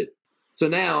offended. So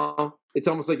now it's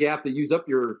almost like you have to use up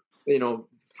your,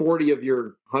 40 of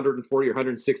your 140 or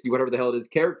 160, whatever the hell it is,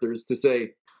 characters to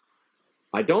say,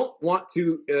 I don't want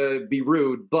to be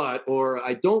rude, but, or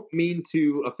I don't mean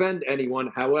to offend anyone,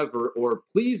 however, or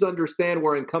please understand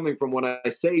where I'm coming from when I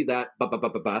say that,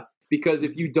 because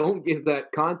if you don't give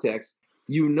that context,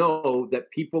 that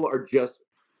people are just,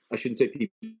 I shouldn't say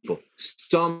people,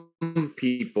 some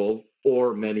people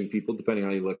or many people, depending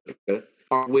on how you look at it,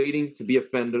 are waiting to be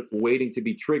offended, waiting to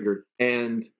be triggered.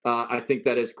 And I think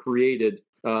that has created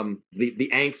the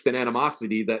angst and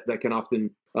animosity that can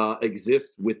often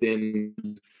exist within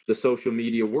the social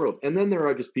media world. And then there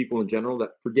are just people in general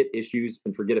that forget issues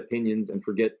and forget opinions and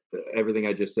forget everything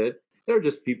I just said. There are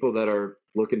just people that are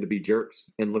looking to be jerks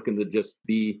and looking to just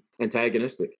be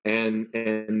antagonistic and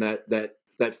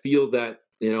that feel that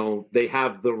they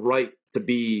have the right to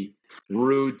be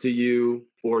rude to you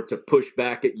or to push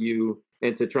back at you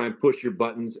and to try and push your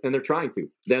buttons, and they're trying to.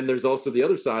 Then there's also the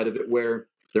other side of it where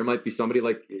there might be somebody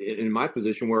like in my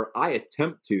position where I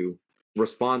attempt to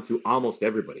respond to almost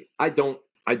everybody. I don't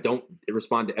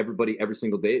respond to everybody every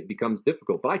single day. It becomes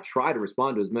difficult, but I try to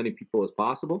respond to as many people as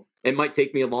possible. It might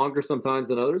take me longer sometimes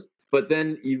than others, but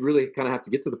then you really kind of have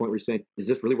to get to the point where you're saying, is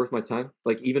this really worth my time?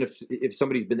 Like, even if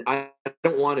somebody's been, I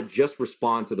don't want to just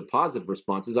respond to the positive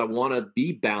responses. I want to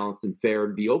be balanced and fair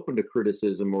and be open to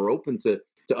criticism or open to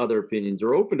other opinions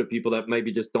or open to people that maybe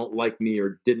just don't like me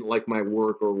or didn't like my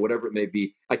work or whatever it may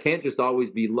be. I can't just always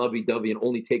be lovey-dovey and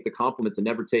only take the compliments and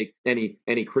never take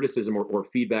any criticism or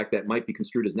feedback that might be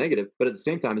construed as negative. But at the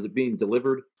same time, is it being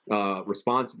delivered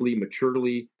responsibly,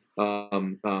 maturely,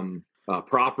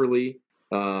 properly?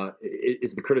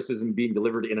 Is the criticism being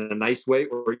delivered in a nice way,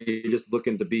 or are you just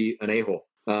looking to be an a-hole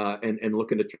and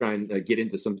looking to try and get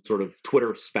into some sort of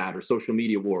Twitter spat or social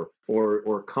media war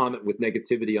or comment with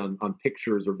negativity on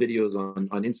pictures or videos on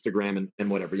Instagram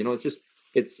and whatever?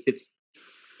 It's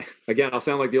again, I'll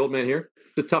sound like the old man here.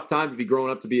 It's a tough time to be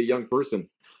growing up to be a young person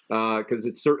because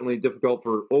it's certainly difficult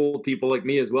for old people like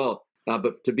me as well.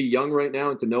 But to be young right now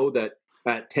and to know that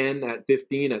at 10, at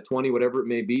 15, at 20, whatever it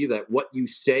may be, that what you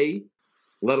say,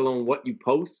 let alone what you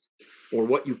post or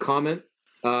what you comment,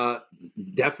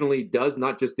 definitely does,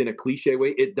 not just in a cliche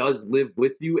way, it does live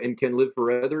with you and can live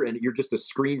forever. And you're just a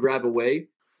screen grab away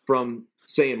from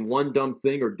saying one dumb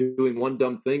thing or doing one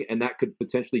dumb thing, and that could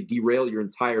potentially derail your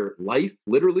entire life,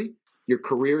 literally, your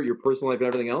career, your personal life, and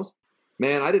everything else.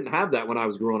 Man, I didn't have that when I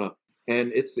was growing up.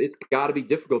 And it's got to be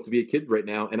difficult to be a kid right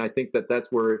now. And I think that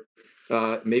that's where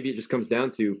maybe it just comes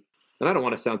down to, and I don't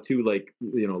want to sound too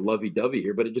lovey-dovey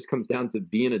here, but it just comes down to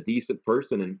being a decent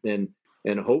person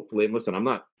and hopefully, and listen, I'm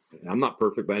not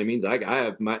perfect by any means. I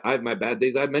have my bad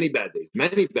days. I have many bad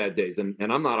days, and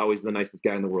I'm not always the nicest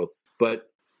guy in the world. But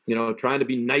trying to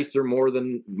be nicer more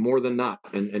than not,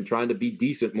 and trying to be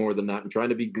decent more than not, and trying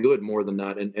to be good more than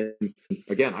not. And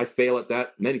again, I fail at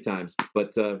that many times,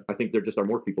 but I think there just are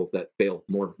more people that fail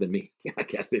more than me. I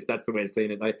guess, if that's the way of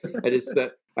saying it.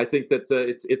 I think that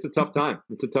it's a tough time.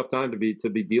 It's a tough time to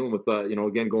be dealing with.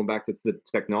 Again, going back to the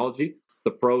technology,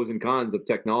 the pros and cons of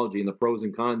technology, and the pros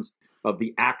and cons of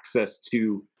the access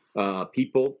to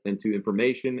people and to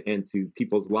information and to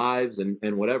people's lives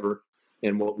and whatever,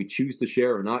 and what we choose to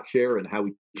share or not share, and how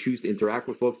we choose to interact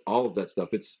with folks. All of that stuff.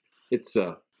 It's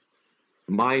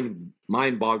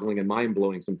mind-boggling and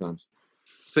mind-blowing sometimes.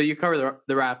 So you cover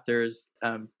the Raptors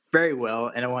very well,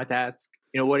 and I want to ask,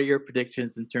 what are your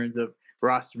predictions in terms of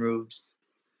roster moves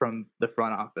from the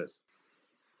front office?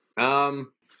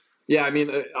 Yeah, I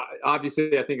mean,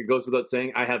 obviously, I think it goes without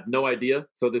saying, I have no idea.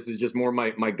 So this is just more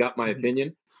my gut, my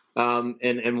opinion,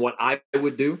 and what I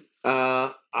would do.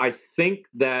 I think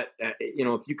that,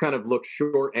 if you kind of look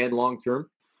short and long term,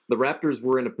 the Raptors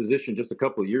were in a position just a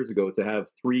couple of years ago to have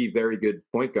three very good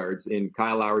point guards in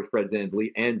Kyle Lowry, Fred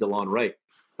VanVleet, and DeLon Wright.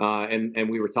 And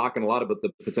we were talking a lot about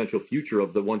the potential future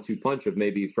of the 1-2 punch of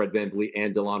maybe Fred VanVleet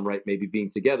and DeLon Wright maybe being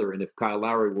together. And if Kyle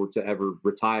Lowry were to ever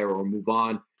retire or move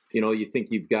on, you think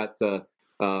you've got, you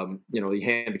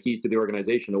hand the keys to the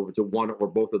organization over to one or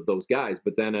both of those guys.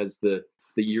 But then as the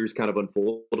years kind of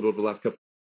unfolded over the last couple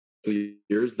of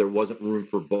years, there wasn't room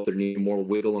for both. There needed more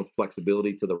wiggle and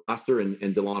flexibility to the roster, and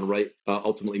DeLon Wright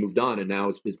ultimately moved on and now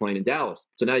is playing in Dallas.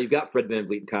 So now you've got Fred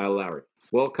VanVleet and Kyle Lowry.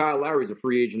 Well, Kyle Lowry is a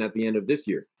free agent at the end of this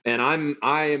year, and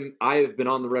I have been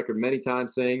on the record many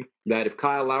times saying that if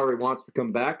Kyle Lowry wants to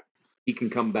come back, he can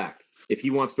come back. If he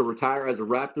wants to retire as a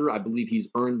Raptor, I believe he's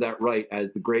earned that right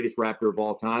as the greatest Raptor of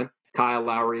all time. Kyle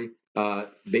Lowry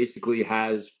basically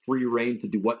has free reign to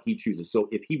do what he chooses. So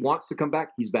if he wants to come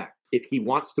back, he's back. If he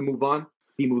wants to move on,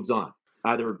 he moves on,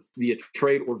 either via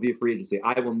trade or via free agency.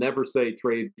 I will never say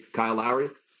trade Kyle Lowry.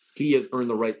 He has earned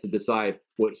the right to decide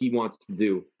what he wants to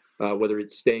do, whether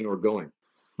it's staying or going.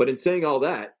 But in saying all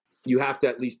that, you have to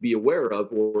at least be aware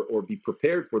of or be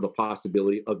prepared for the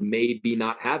possibility of maybe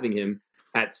not having him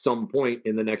at some point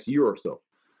in the next year or so.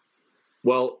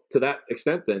 Well, to that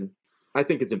extent, then, I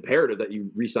think it's imperative that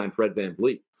you re-sign Fred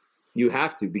VanVleet. You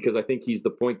have to, because I think he's the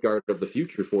point guard of the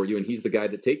future for you, and he's the guy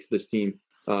that takes this team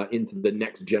into the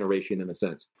next generation, in a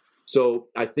sense. So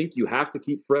I think you have to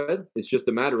keep Fred. It's just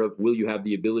a matter of, will you have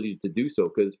the ability to do so?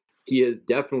 Because he has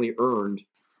definitely earned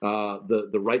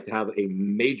the right to have a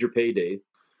major payday,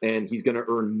 and he's going to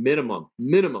earn minimum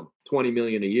 $20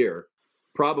 million a year,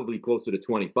 probably closer to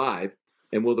 25.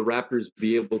 And will the Raptors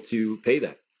be able to pay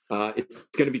that? It's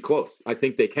going to be close. I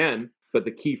think they can, but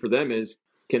the key for them is,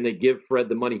 can they give Fred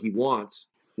the money he wants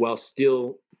while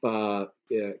still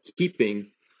keeping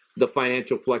the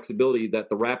financial flexibility that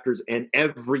the Raptors and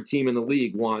every team in the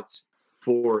league wants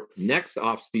for next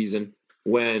offseason,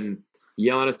 when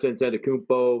Giannis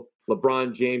Antetokounmpo,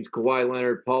 LeBron James, Kawhi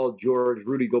Leonard, Paul George,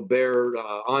 Rudy Gobert,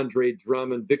 Andre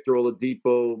Drummond, Victor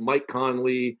Oladipo, Mike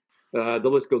Conley, the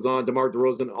list goes on, DeMar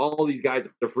DeRozan, all these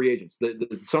guys are free agents. The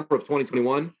summer of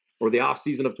 2021, or the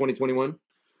offseason of 2021,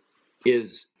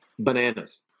 is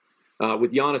bananas.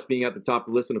 With Giannis being at the top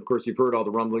of the list, and of course you've heard all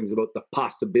the rumblings about the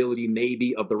possibility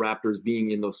maybe of the Raptors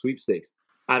being in those sweepstakes.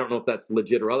 I don't know if that's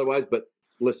legit or otherwise, but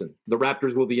listen, the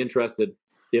Raptors will be interested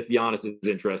if Giannis is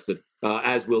interested,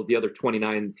 as will the other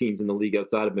 29 teams in the league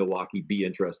outside of Milwaukee be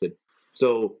interested.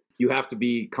 So you have to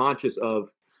be conscious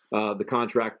of the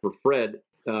contract for Fred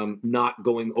not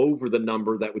going over the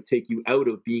number that would take you out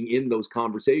of being in those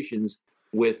conversations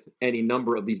with any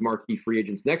number of these marquee free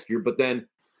agents next year. But then,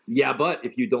 but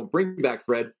if you don't bring back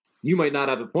Fred, you might not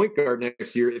have a point guard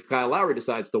next year if Kyle Lowry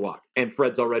decides to walk and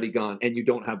Fred's already gone and you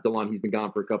don't have DeLon. He's been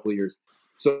gone for a couple of years.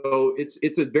 So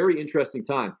it's a very interesting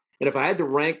time. And if I had to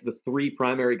rank the three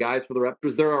primary guys for the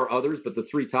Raptors, there are others, but the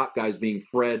three top guys being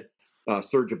Fred,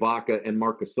 Serge Ibaka, and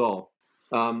Marc Gasol.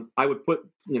 I would put,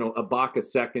 Ibaka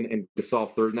second and Gasol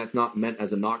third, and that's not meant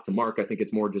as a knock to Mark. I think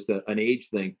it's more just an age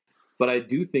thing. But I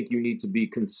do think you need to be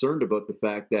concerned about the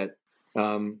fact that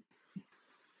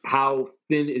how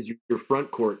thin is your front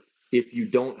court if you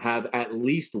don't have at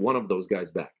least one of those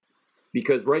guys back?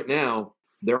 Because right now,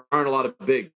 there aren't a lot of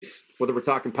bigs, whether we're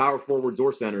talking power forwards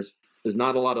or centers. There's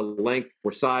not a lot of length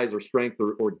or size or strength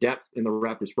or depth in the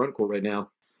Raptors front court right now.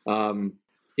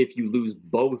 If you lose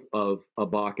both of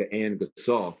Ibaka and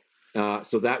Gasol.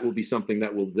 So that will be something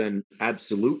that will then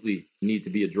absolutely need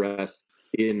to be addressed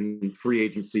in free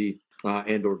agency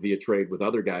and or via trade with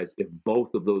other guys if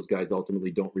both of those guys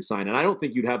ultimately don't resign. And I don't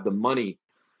think you'd have the money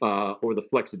or the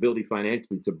flexibility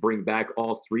financially to bring back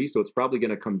all three. So it's probably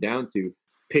going to come down to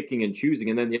picking and choosing.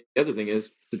 And then the other thing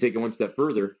is, to take it one step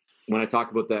further, when I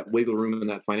talk about that wiggle room and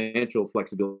that financial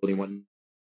flexibility and whatnot,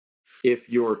 if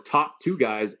your top two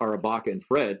guys are Ibaka and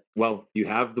Fred, well, do you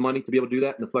have the money to be able to do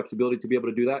that and the flexibility to be able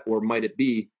to do that? Or might it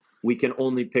be we can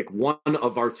only pick one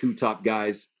of our two top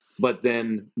guys, but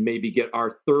then maybe get our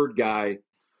third guy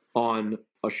on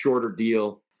a shorter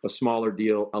deal, a smaller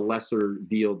deal, a lesser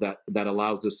deal that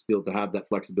allows us still to have that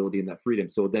flexibility and that freedom.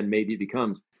 So then maybe it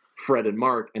becomes Fred and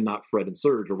Mark and not Fred and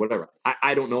Serge or whatever.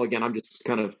 I don't know. Again, I'm just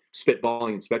kind of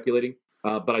spitballing and speculating.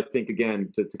 But I think,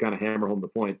 again, to kind of hammer home the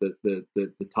point, that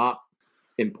the top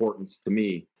importance to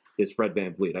me is Fred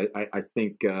VanVleet. I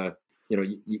think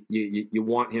you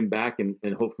want him back, and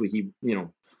hopefully he,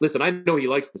 listen, I know he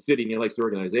likes the city and he likes the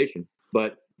organization,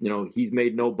 but he's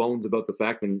made no bones about the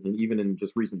fact, and even in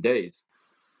just recent days,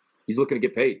 he's looking to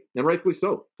get paid, and rightfully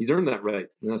so. He's earned that right,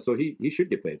 so he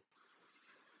should get paid.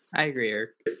 I agree,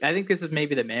 Eric. I think this is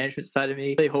maybe the management side of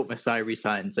me. I really hope Masai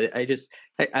resigns.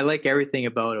 I like everything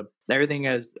about him. Everything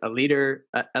as a leader.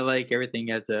 I like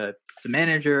everything as a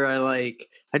manager. I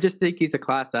just think he's a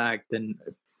class act, and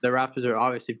the Raptors are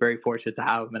obviously very fortunate to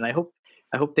have him. And I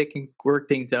hope they can work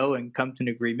things out and come to an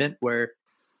agreement where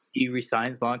he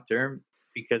resigns long term,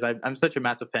 because I'm such a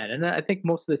massive fan, and I think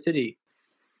most of the city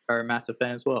are a massive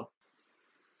fan as well.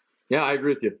 Yeah, I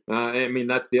agree with you. I mean,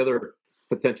 that's the other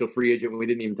potential free agent we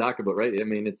didn't even talk about, right? I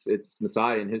mean, it's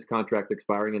Masai and his contract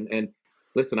expiring. And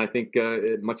listen, I think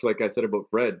much like I said about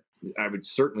Fred, I would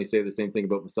certainly say the same thing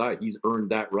about Masai. He's earned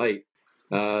that right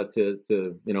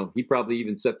to he probably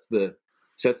even sets the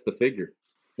figure.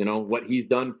 What he's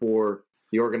done for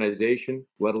the organization,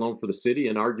 let alone for the city,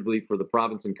 and arguably for the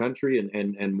province and country,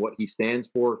 and what he stands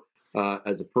for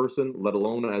as a person, let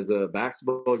alone as a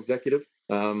basketball executive.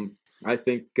 I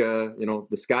think the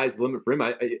sky's the limit for him.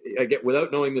 I get,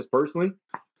 without knowing this personally,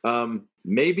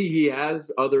 maybe he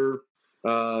has other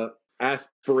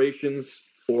aspirations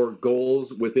or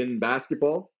goals within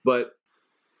basketball, but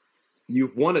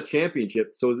you've won a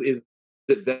championship. So is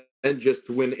it then just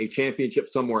to win a championship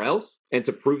somewhere else and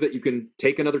to prove that you can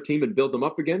take another team and build them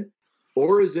up again?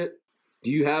 Or do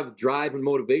you have drive and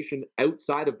motivation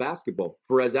outside of basketball?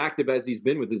 For as active as he's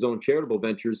been with his own charitable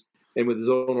ventures and with his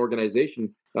own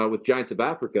organization with Giants of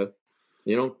Africa,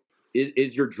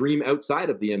 is your dream outside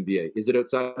of the NBA? Is it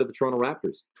outside of the Toronto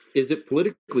Raptors? Is it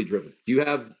politically driven? Do you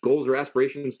have goals or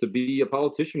aspirations to be a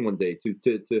politician one day,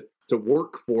 to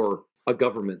work for a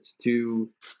government, to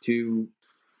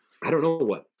I don't know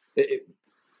what?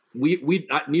 We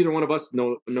neither one of us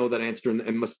know that answer.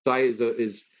 And Masai is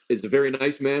a very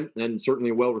nice man and certainly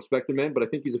a well-respected man, but I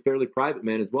think he's a fairly private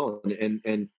man as well.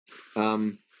 And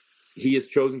he has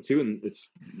chosen to, and it's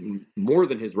more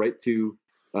than his right to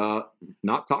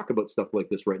not talk about stuff like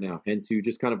this right now, and to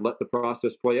just kind of let the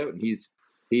process play out. And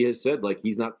he has said, like,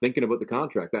 he's not thinking about the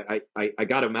contract. I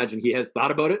got to imagine he has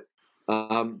thought about it,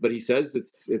 but he says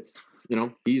it's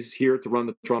he's here to run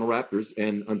the Toronto Raptors,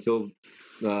 and until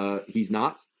he's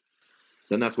not,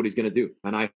 then that's what he's going to do.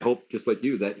 And I hope, just like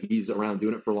you, that he's around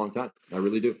doing it for a long time. I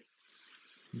really do.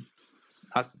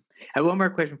 Awesome. I have one more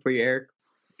question for you, Eric,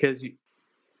 because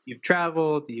you've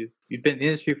traveled, you've been in the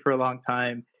industry for a long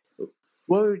time.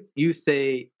 What would you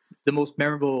say the most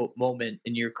memorable moment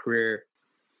in your career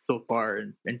so far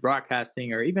in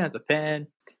broadcasting, or even as a fan?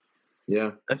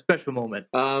 Yeah, a special moment.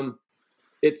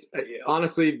 It's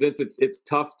honestly, Vince, it's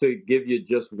tough to give you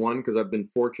just one, because I've been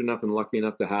fortunate enough and lucky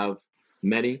enough to have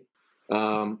many.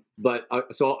 But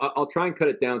I'll try and cut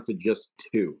it down to just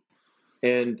two.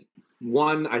 And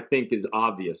one, I think, is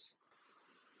obvious,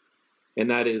 and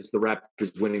that is the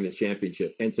Raptors winning the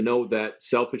championship. And to know that,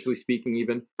 selfishly speaking,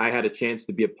 even, I had a chance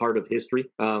to be a part of history.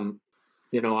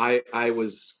 I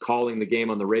was calling the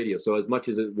game on the radio. So as much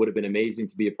as it would have been amazing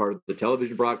to be a part of the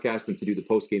television broadcast and to do the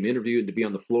post-game interview and to be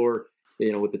on the floor,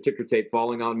 with the ticker tape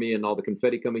falling on me and all the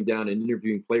confetti coming down and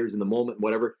interviewing players in the moment,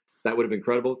 whatever, that would have been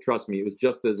incredible. Trust me, it was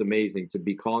just as amazing to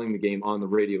be calling the game on the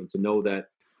radio and to know that,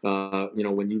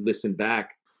 when you listen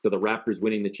back to the Raptors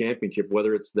winning the championship,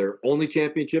 whether it's their only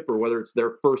championship or whether it's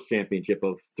their first championship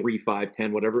of 3, 5,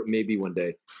 10, whatever it may be one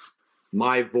day,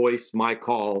 my voice, my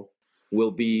call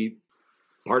will be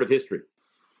part of history.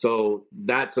 So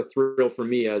that's a thrill for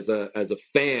me as a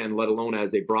fan, let alone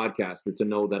as a broadcaster, to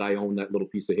know that I own that little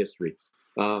piece of history.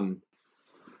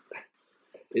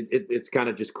 It's kind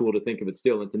of just cool to think of it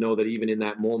still, and to know that even in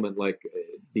that moment, like,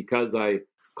 because I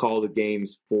call the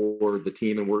games for the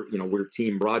team, and we're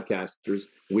team broadcasters,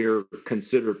 we're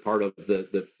considered part of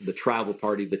the travel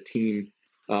party, the team,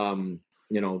 the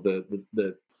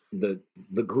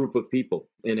group of people.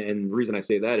 And the reason I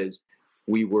say that is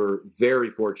we were very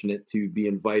fortunate to be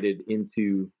invited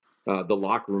into the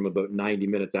locker room about 90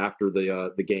 minutes after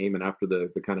the game and after the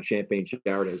kind of champagne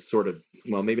shower has sort of,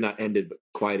 well, maybe not ended, but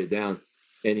quieted down.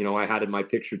 And, I had my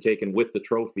picture taken with the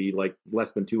trophy like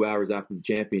less than 2 hours after the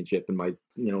championship, and my,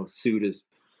 suit is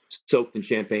soaked in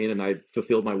champagne, and I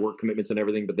fulfilled my work commitments and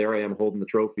everything. But there I am holding the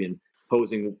trophy and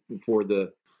posing for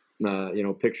the,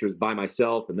 pictures by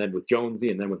myself, and then with Jonesy,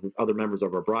 and then with other members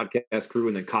of our broadcast crew.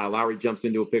 And then Kyle Lowry jumps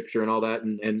into a picture and all that.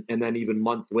 And then even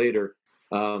months later,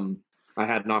 I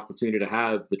had an opportunity to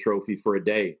have the trophy for a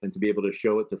day and to be able to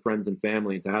show it to friends and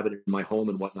family and to have it in my home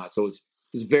and whatnot. So it's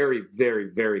very, very,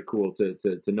 very cool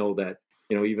to know that,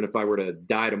 even if I were to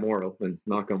die tomorrow, and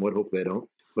knock on wood, hopefully I don't,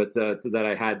 but that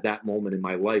I had that moment in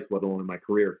my life, let alone in my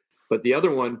career. But the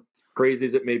other one, crazy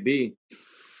as it may be,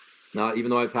 even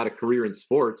though I've had a career in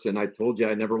sports, and I told you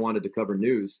I never wanted to cover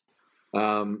news,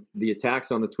 the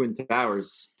attacks on the Twin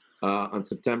Towers on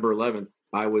September 11th,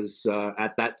 I was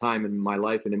at that time in my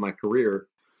life and in my career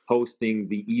hosting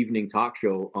the evening talk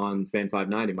show on Fan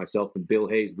 590. Myself and Bill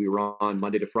Hayes, we were on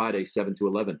Monday to Friday, 7 to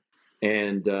 11.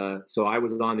 And so I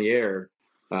was on the air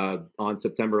on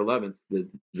September 11th,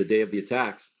 the day of the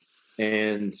attacks.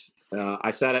 And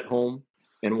I sat at home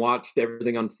and watched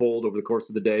everything unfold over the course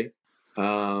of the day,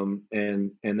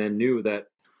 and then knew that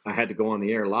I had to go on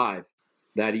the air live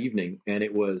that evening. And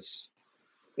it was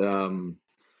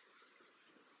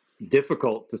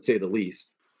difficult, to say the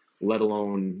least, let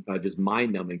alone just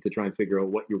mind-numbing to try and figure out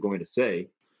what you were going to say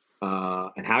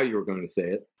and how you were going to say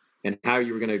it, and how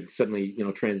you were going to suddenly,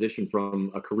 transition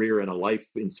from a career and a life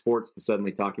in sports to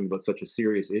suddenly talking about such a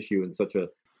serious issue and such a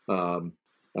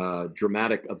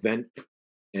dramatic event,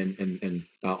 and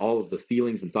all of the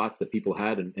feelings and thoughts that people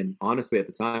had. And honestly, at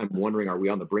the time, wondering, are we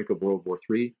on the brink of World War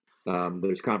III?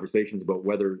 There's conversations about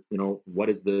whether, what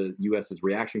is the U.S.'s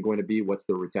reaction going to be? What's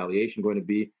the retaliation going to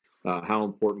be? How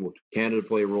important will Canada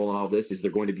play a role in all this? Is there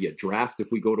going to be a draft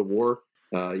if we go to war?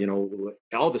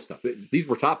 All this stuff. These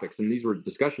were topics and these were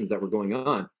discussions that were going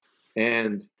on.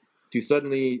 And to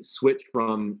suddenly switch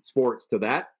from sports to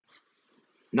that,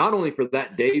 not only for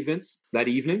that day, Vince, that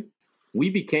evening, we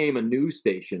became a news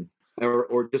station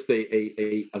or just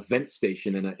a event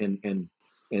station and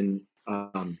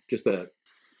just a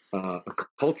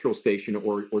cultural station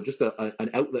or just an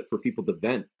outlet for people to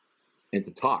vent and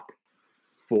to talk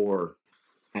for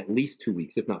at least 2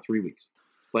 weeks, if not 3 weeks.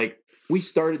 Like, we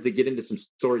started to get into some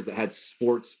stories that had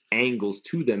sports angles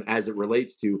to them as it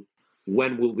relates to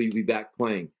when will we be back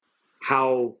playing?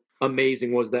 How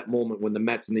amazing was that moment when the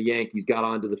Mets and the Yankees got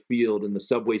onto the field in the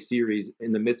Subway Series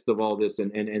in the midst of all this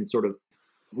and sort of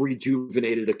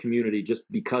rejuvenated a community just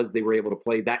because they were able to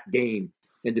play that game,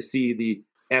 and to see the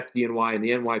FDNY and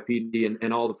the NYPD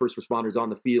and all the first responders on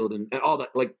the field and all that.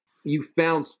 Like, you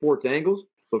found sports angles,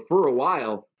 but for a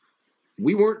while,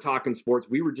 we weren't talking sports.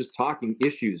 We were just talking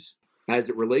issues as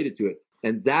it related to it.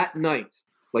 And that night,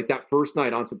 like that first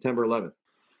night on September 11th,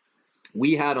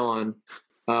 we had on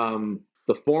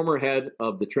the former head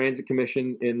of the Transit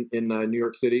Commission in New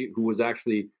York City, who was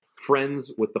actually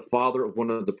friends with the father of one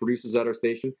of the producers at our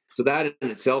station. So that in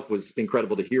itself was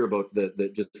incredible to hear about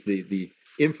the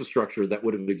infrastructure that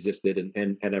would have existed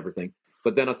and everything.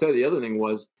 But then I'll tell you, the other thing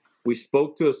was, we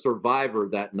spoke to a survivor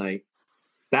that night,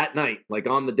 like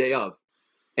on the day of.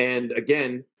 And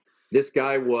again, this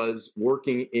guy was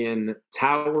working in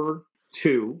Tower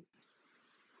 2.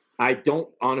 I don't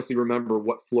honestly remember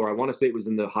what floor. I want to say it was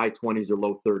in the high 20s or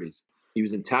low 30s. He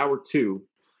was in Tower 2,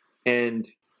 and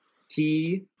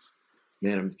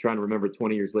I'm trying to remember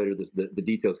 20 years later the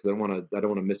details, because I don't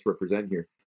want to misrepresent here.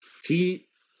 He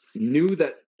knew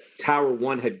that Tower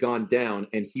 1 had gone down,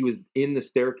 and he was in the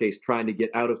staircase trying to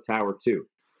get out of Tower 2.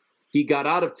 He got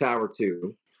out of Tower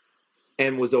 2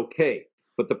 and was okay.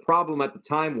 But the problem at the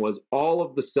time was all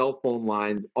of the cell phone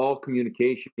lines, all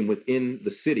communication within the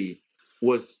city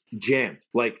was jammed.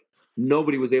 Like,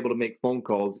 nobody was able to make phone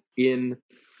calls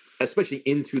especially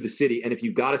into the city. And if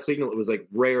you got a signal, it was like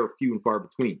rare, few and far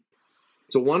between.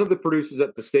 So one of the producers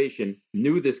at the station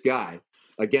knew this guy,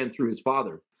 again, through his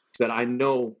father, said, I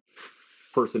know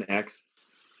person X,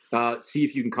 see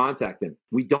if you can contact him.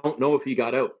 We don't know if he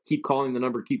got out. Keep calling the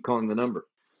number.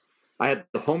 I had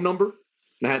the home number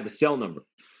and I had the cell number.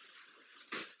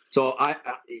 So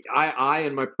I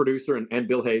and my producer and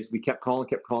Bill Hayes, we kept calling.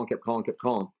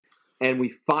 And we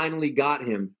finally got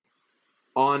him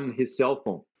on his cell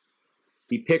phone.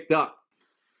 He picked up,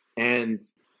 and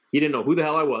he didn't know who the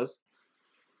hell I was.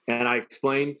 And I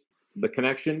explained the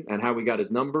connection and how we got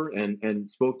his number and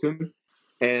spoke to him.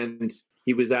 And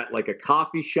he was at like a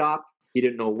coffee shop. He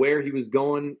didn't know where he was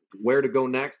going, where to go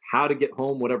next, how to get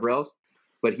home, whatever else.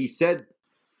 But he said,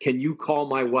 can you call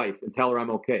my wife and tell her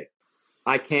I'm okay?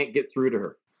 I can't get through to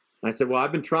her. And I said, well,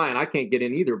 I've been trying. I can't get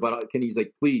in either, but he's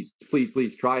like, please, please,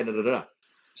 please try. Da, da, da.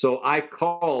 So I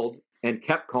called and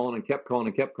kept calling and kept calling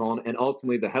and kept calling. And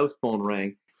ultimately the house phone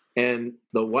rang, and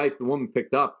the woman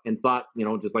picked up and thought,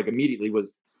 just like immediately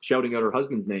was shouting out her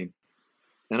husband's name.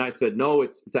 And I said, no,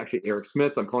 it's actually Eric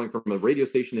Smith. I'm calling from a radio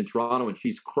station in Toronto. And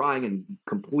she's crying and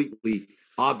completely,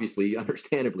 obviously,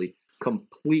 understandably,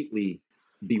 completely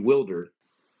bewildered.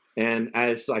 And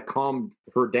as I calmed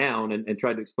her down and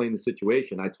tried to explain the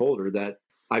situation, I told her that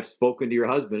I've spoken to your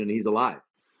husband and he's alive.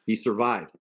 He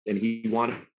survived. And he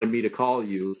wanted me to call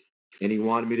you, and he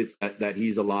wanted me to that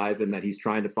he's alive and that he's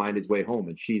trying to find his way home.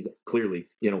 And she's clearly,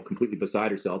 completely beside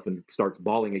herself and starts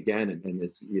bawling again and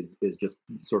is just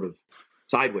sort of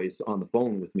sideways on the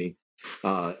phone with me.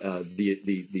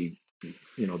 The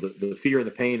fear and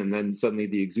the pain, and then suddenly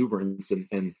the exuberance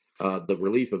and the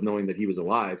relief of knowing that he was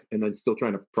alive, and then still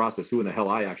trying to process who in the hell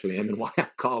I actually am and why I'm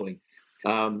calling.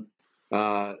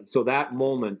 So that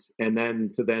moment, and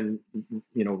then to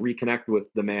reconnect with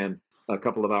the man a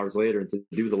couple of hours later and to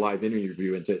do the live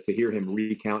interview and to hear him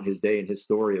recount his day and his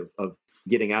story of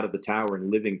getting out of the tower and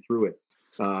living through it.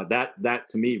 That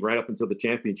to me, right up until the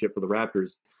championship for the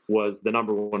Raptors, was the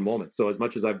number one moment. So as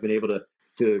much as I've been able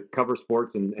to cover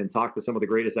sports and talk to some of the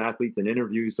greatest athletes and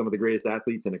interview some of the greatest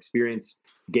athletes and experience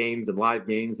games and live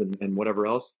games and whatever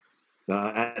else,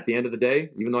 at the end of the day,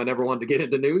 even though I never wanted to get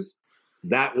into news,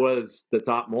 that was the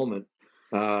top moment,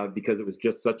 because it was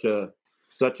just such a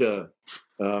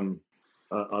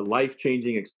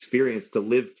life-changing experience to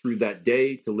live through that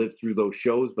day, to live through those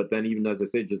shows. But then, even as I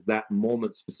said, just that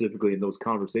moment specifically and those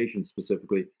conversations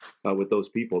specifically with those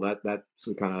people, that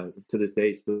kind of to this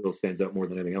day still stands out more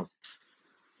than anything else.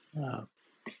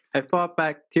 I fought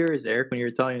back tears, Eric, when you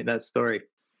were telling me that story.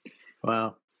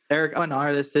 Wow. Eric, what an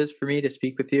honor this is for me to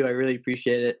speak with you. I really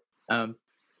appreciate it.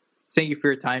 Thank you for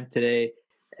your time today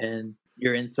and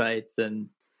your insights. And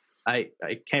I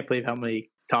can't believe how many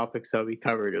topics that we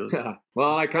covered. It was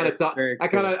well, I kind of talk. I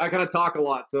kind of talk a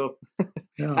lot, so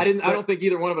yeah. I don't think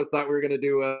either one of us thought we were going to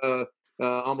do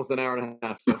almost an hour and a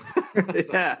half. So,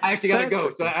 yeah, I actually got to go.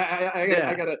 So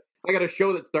I got a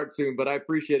show that starts soon. But I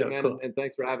appreciate it, man, cool. and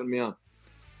thanks for having me on.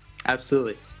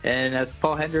 Absolutely. And as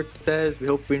Paul Hendrick says, we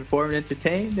hope we informed and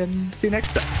entertained, and see you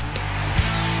next time.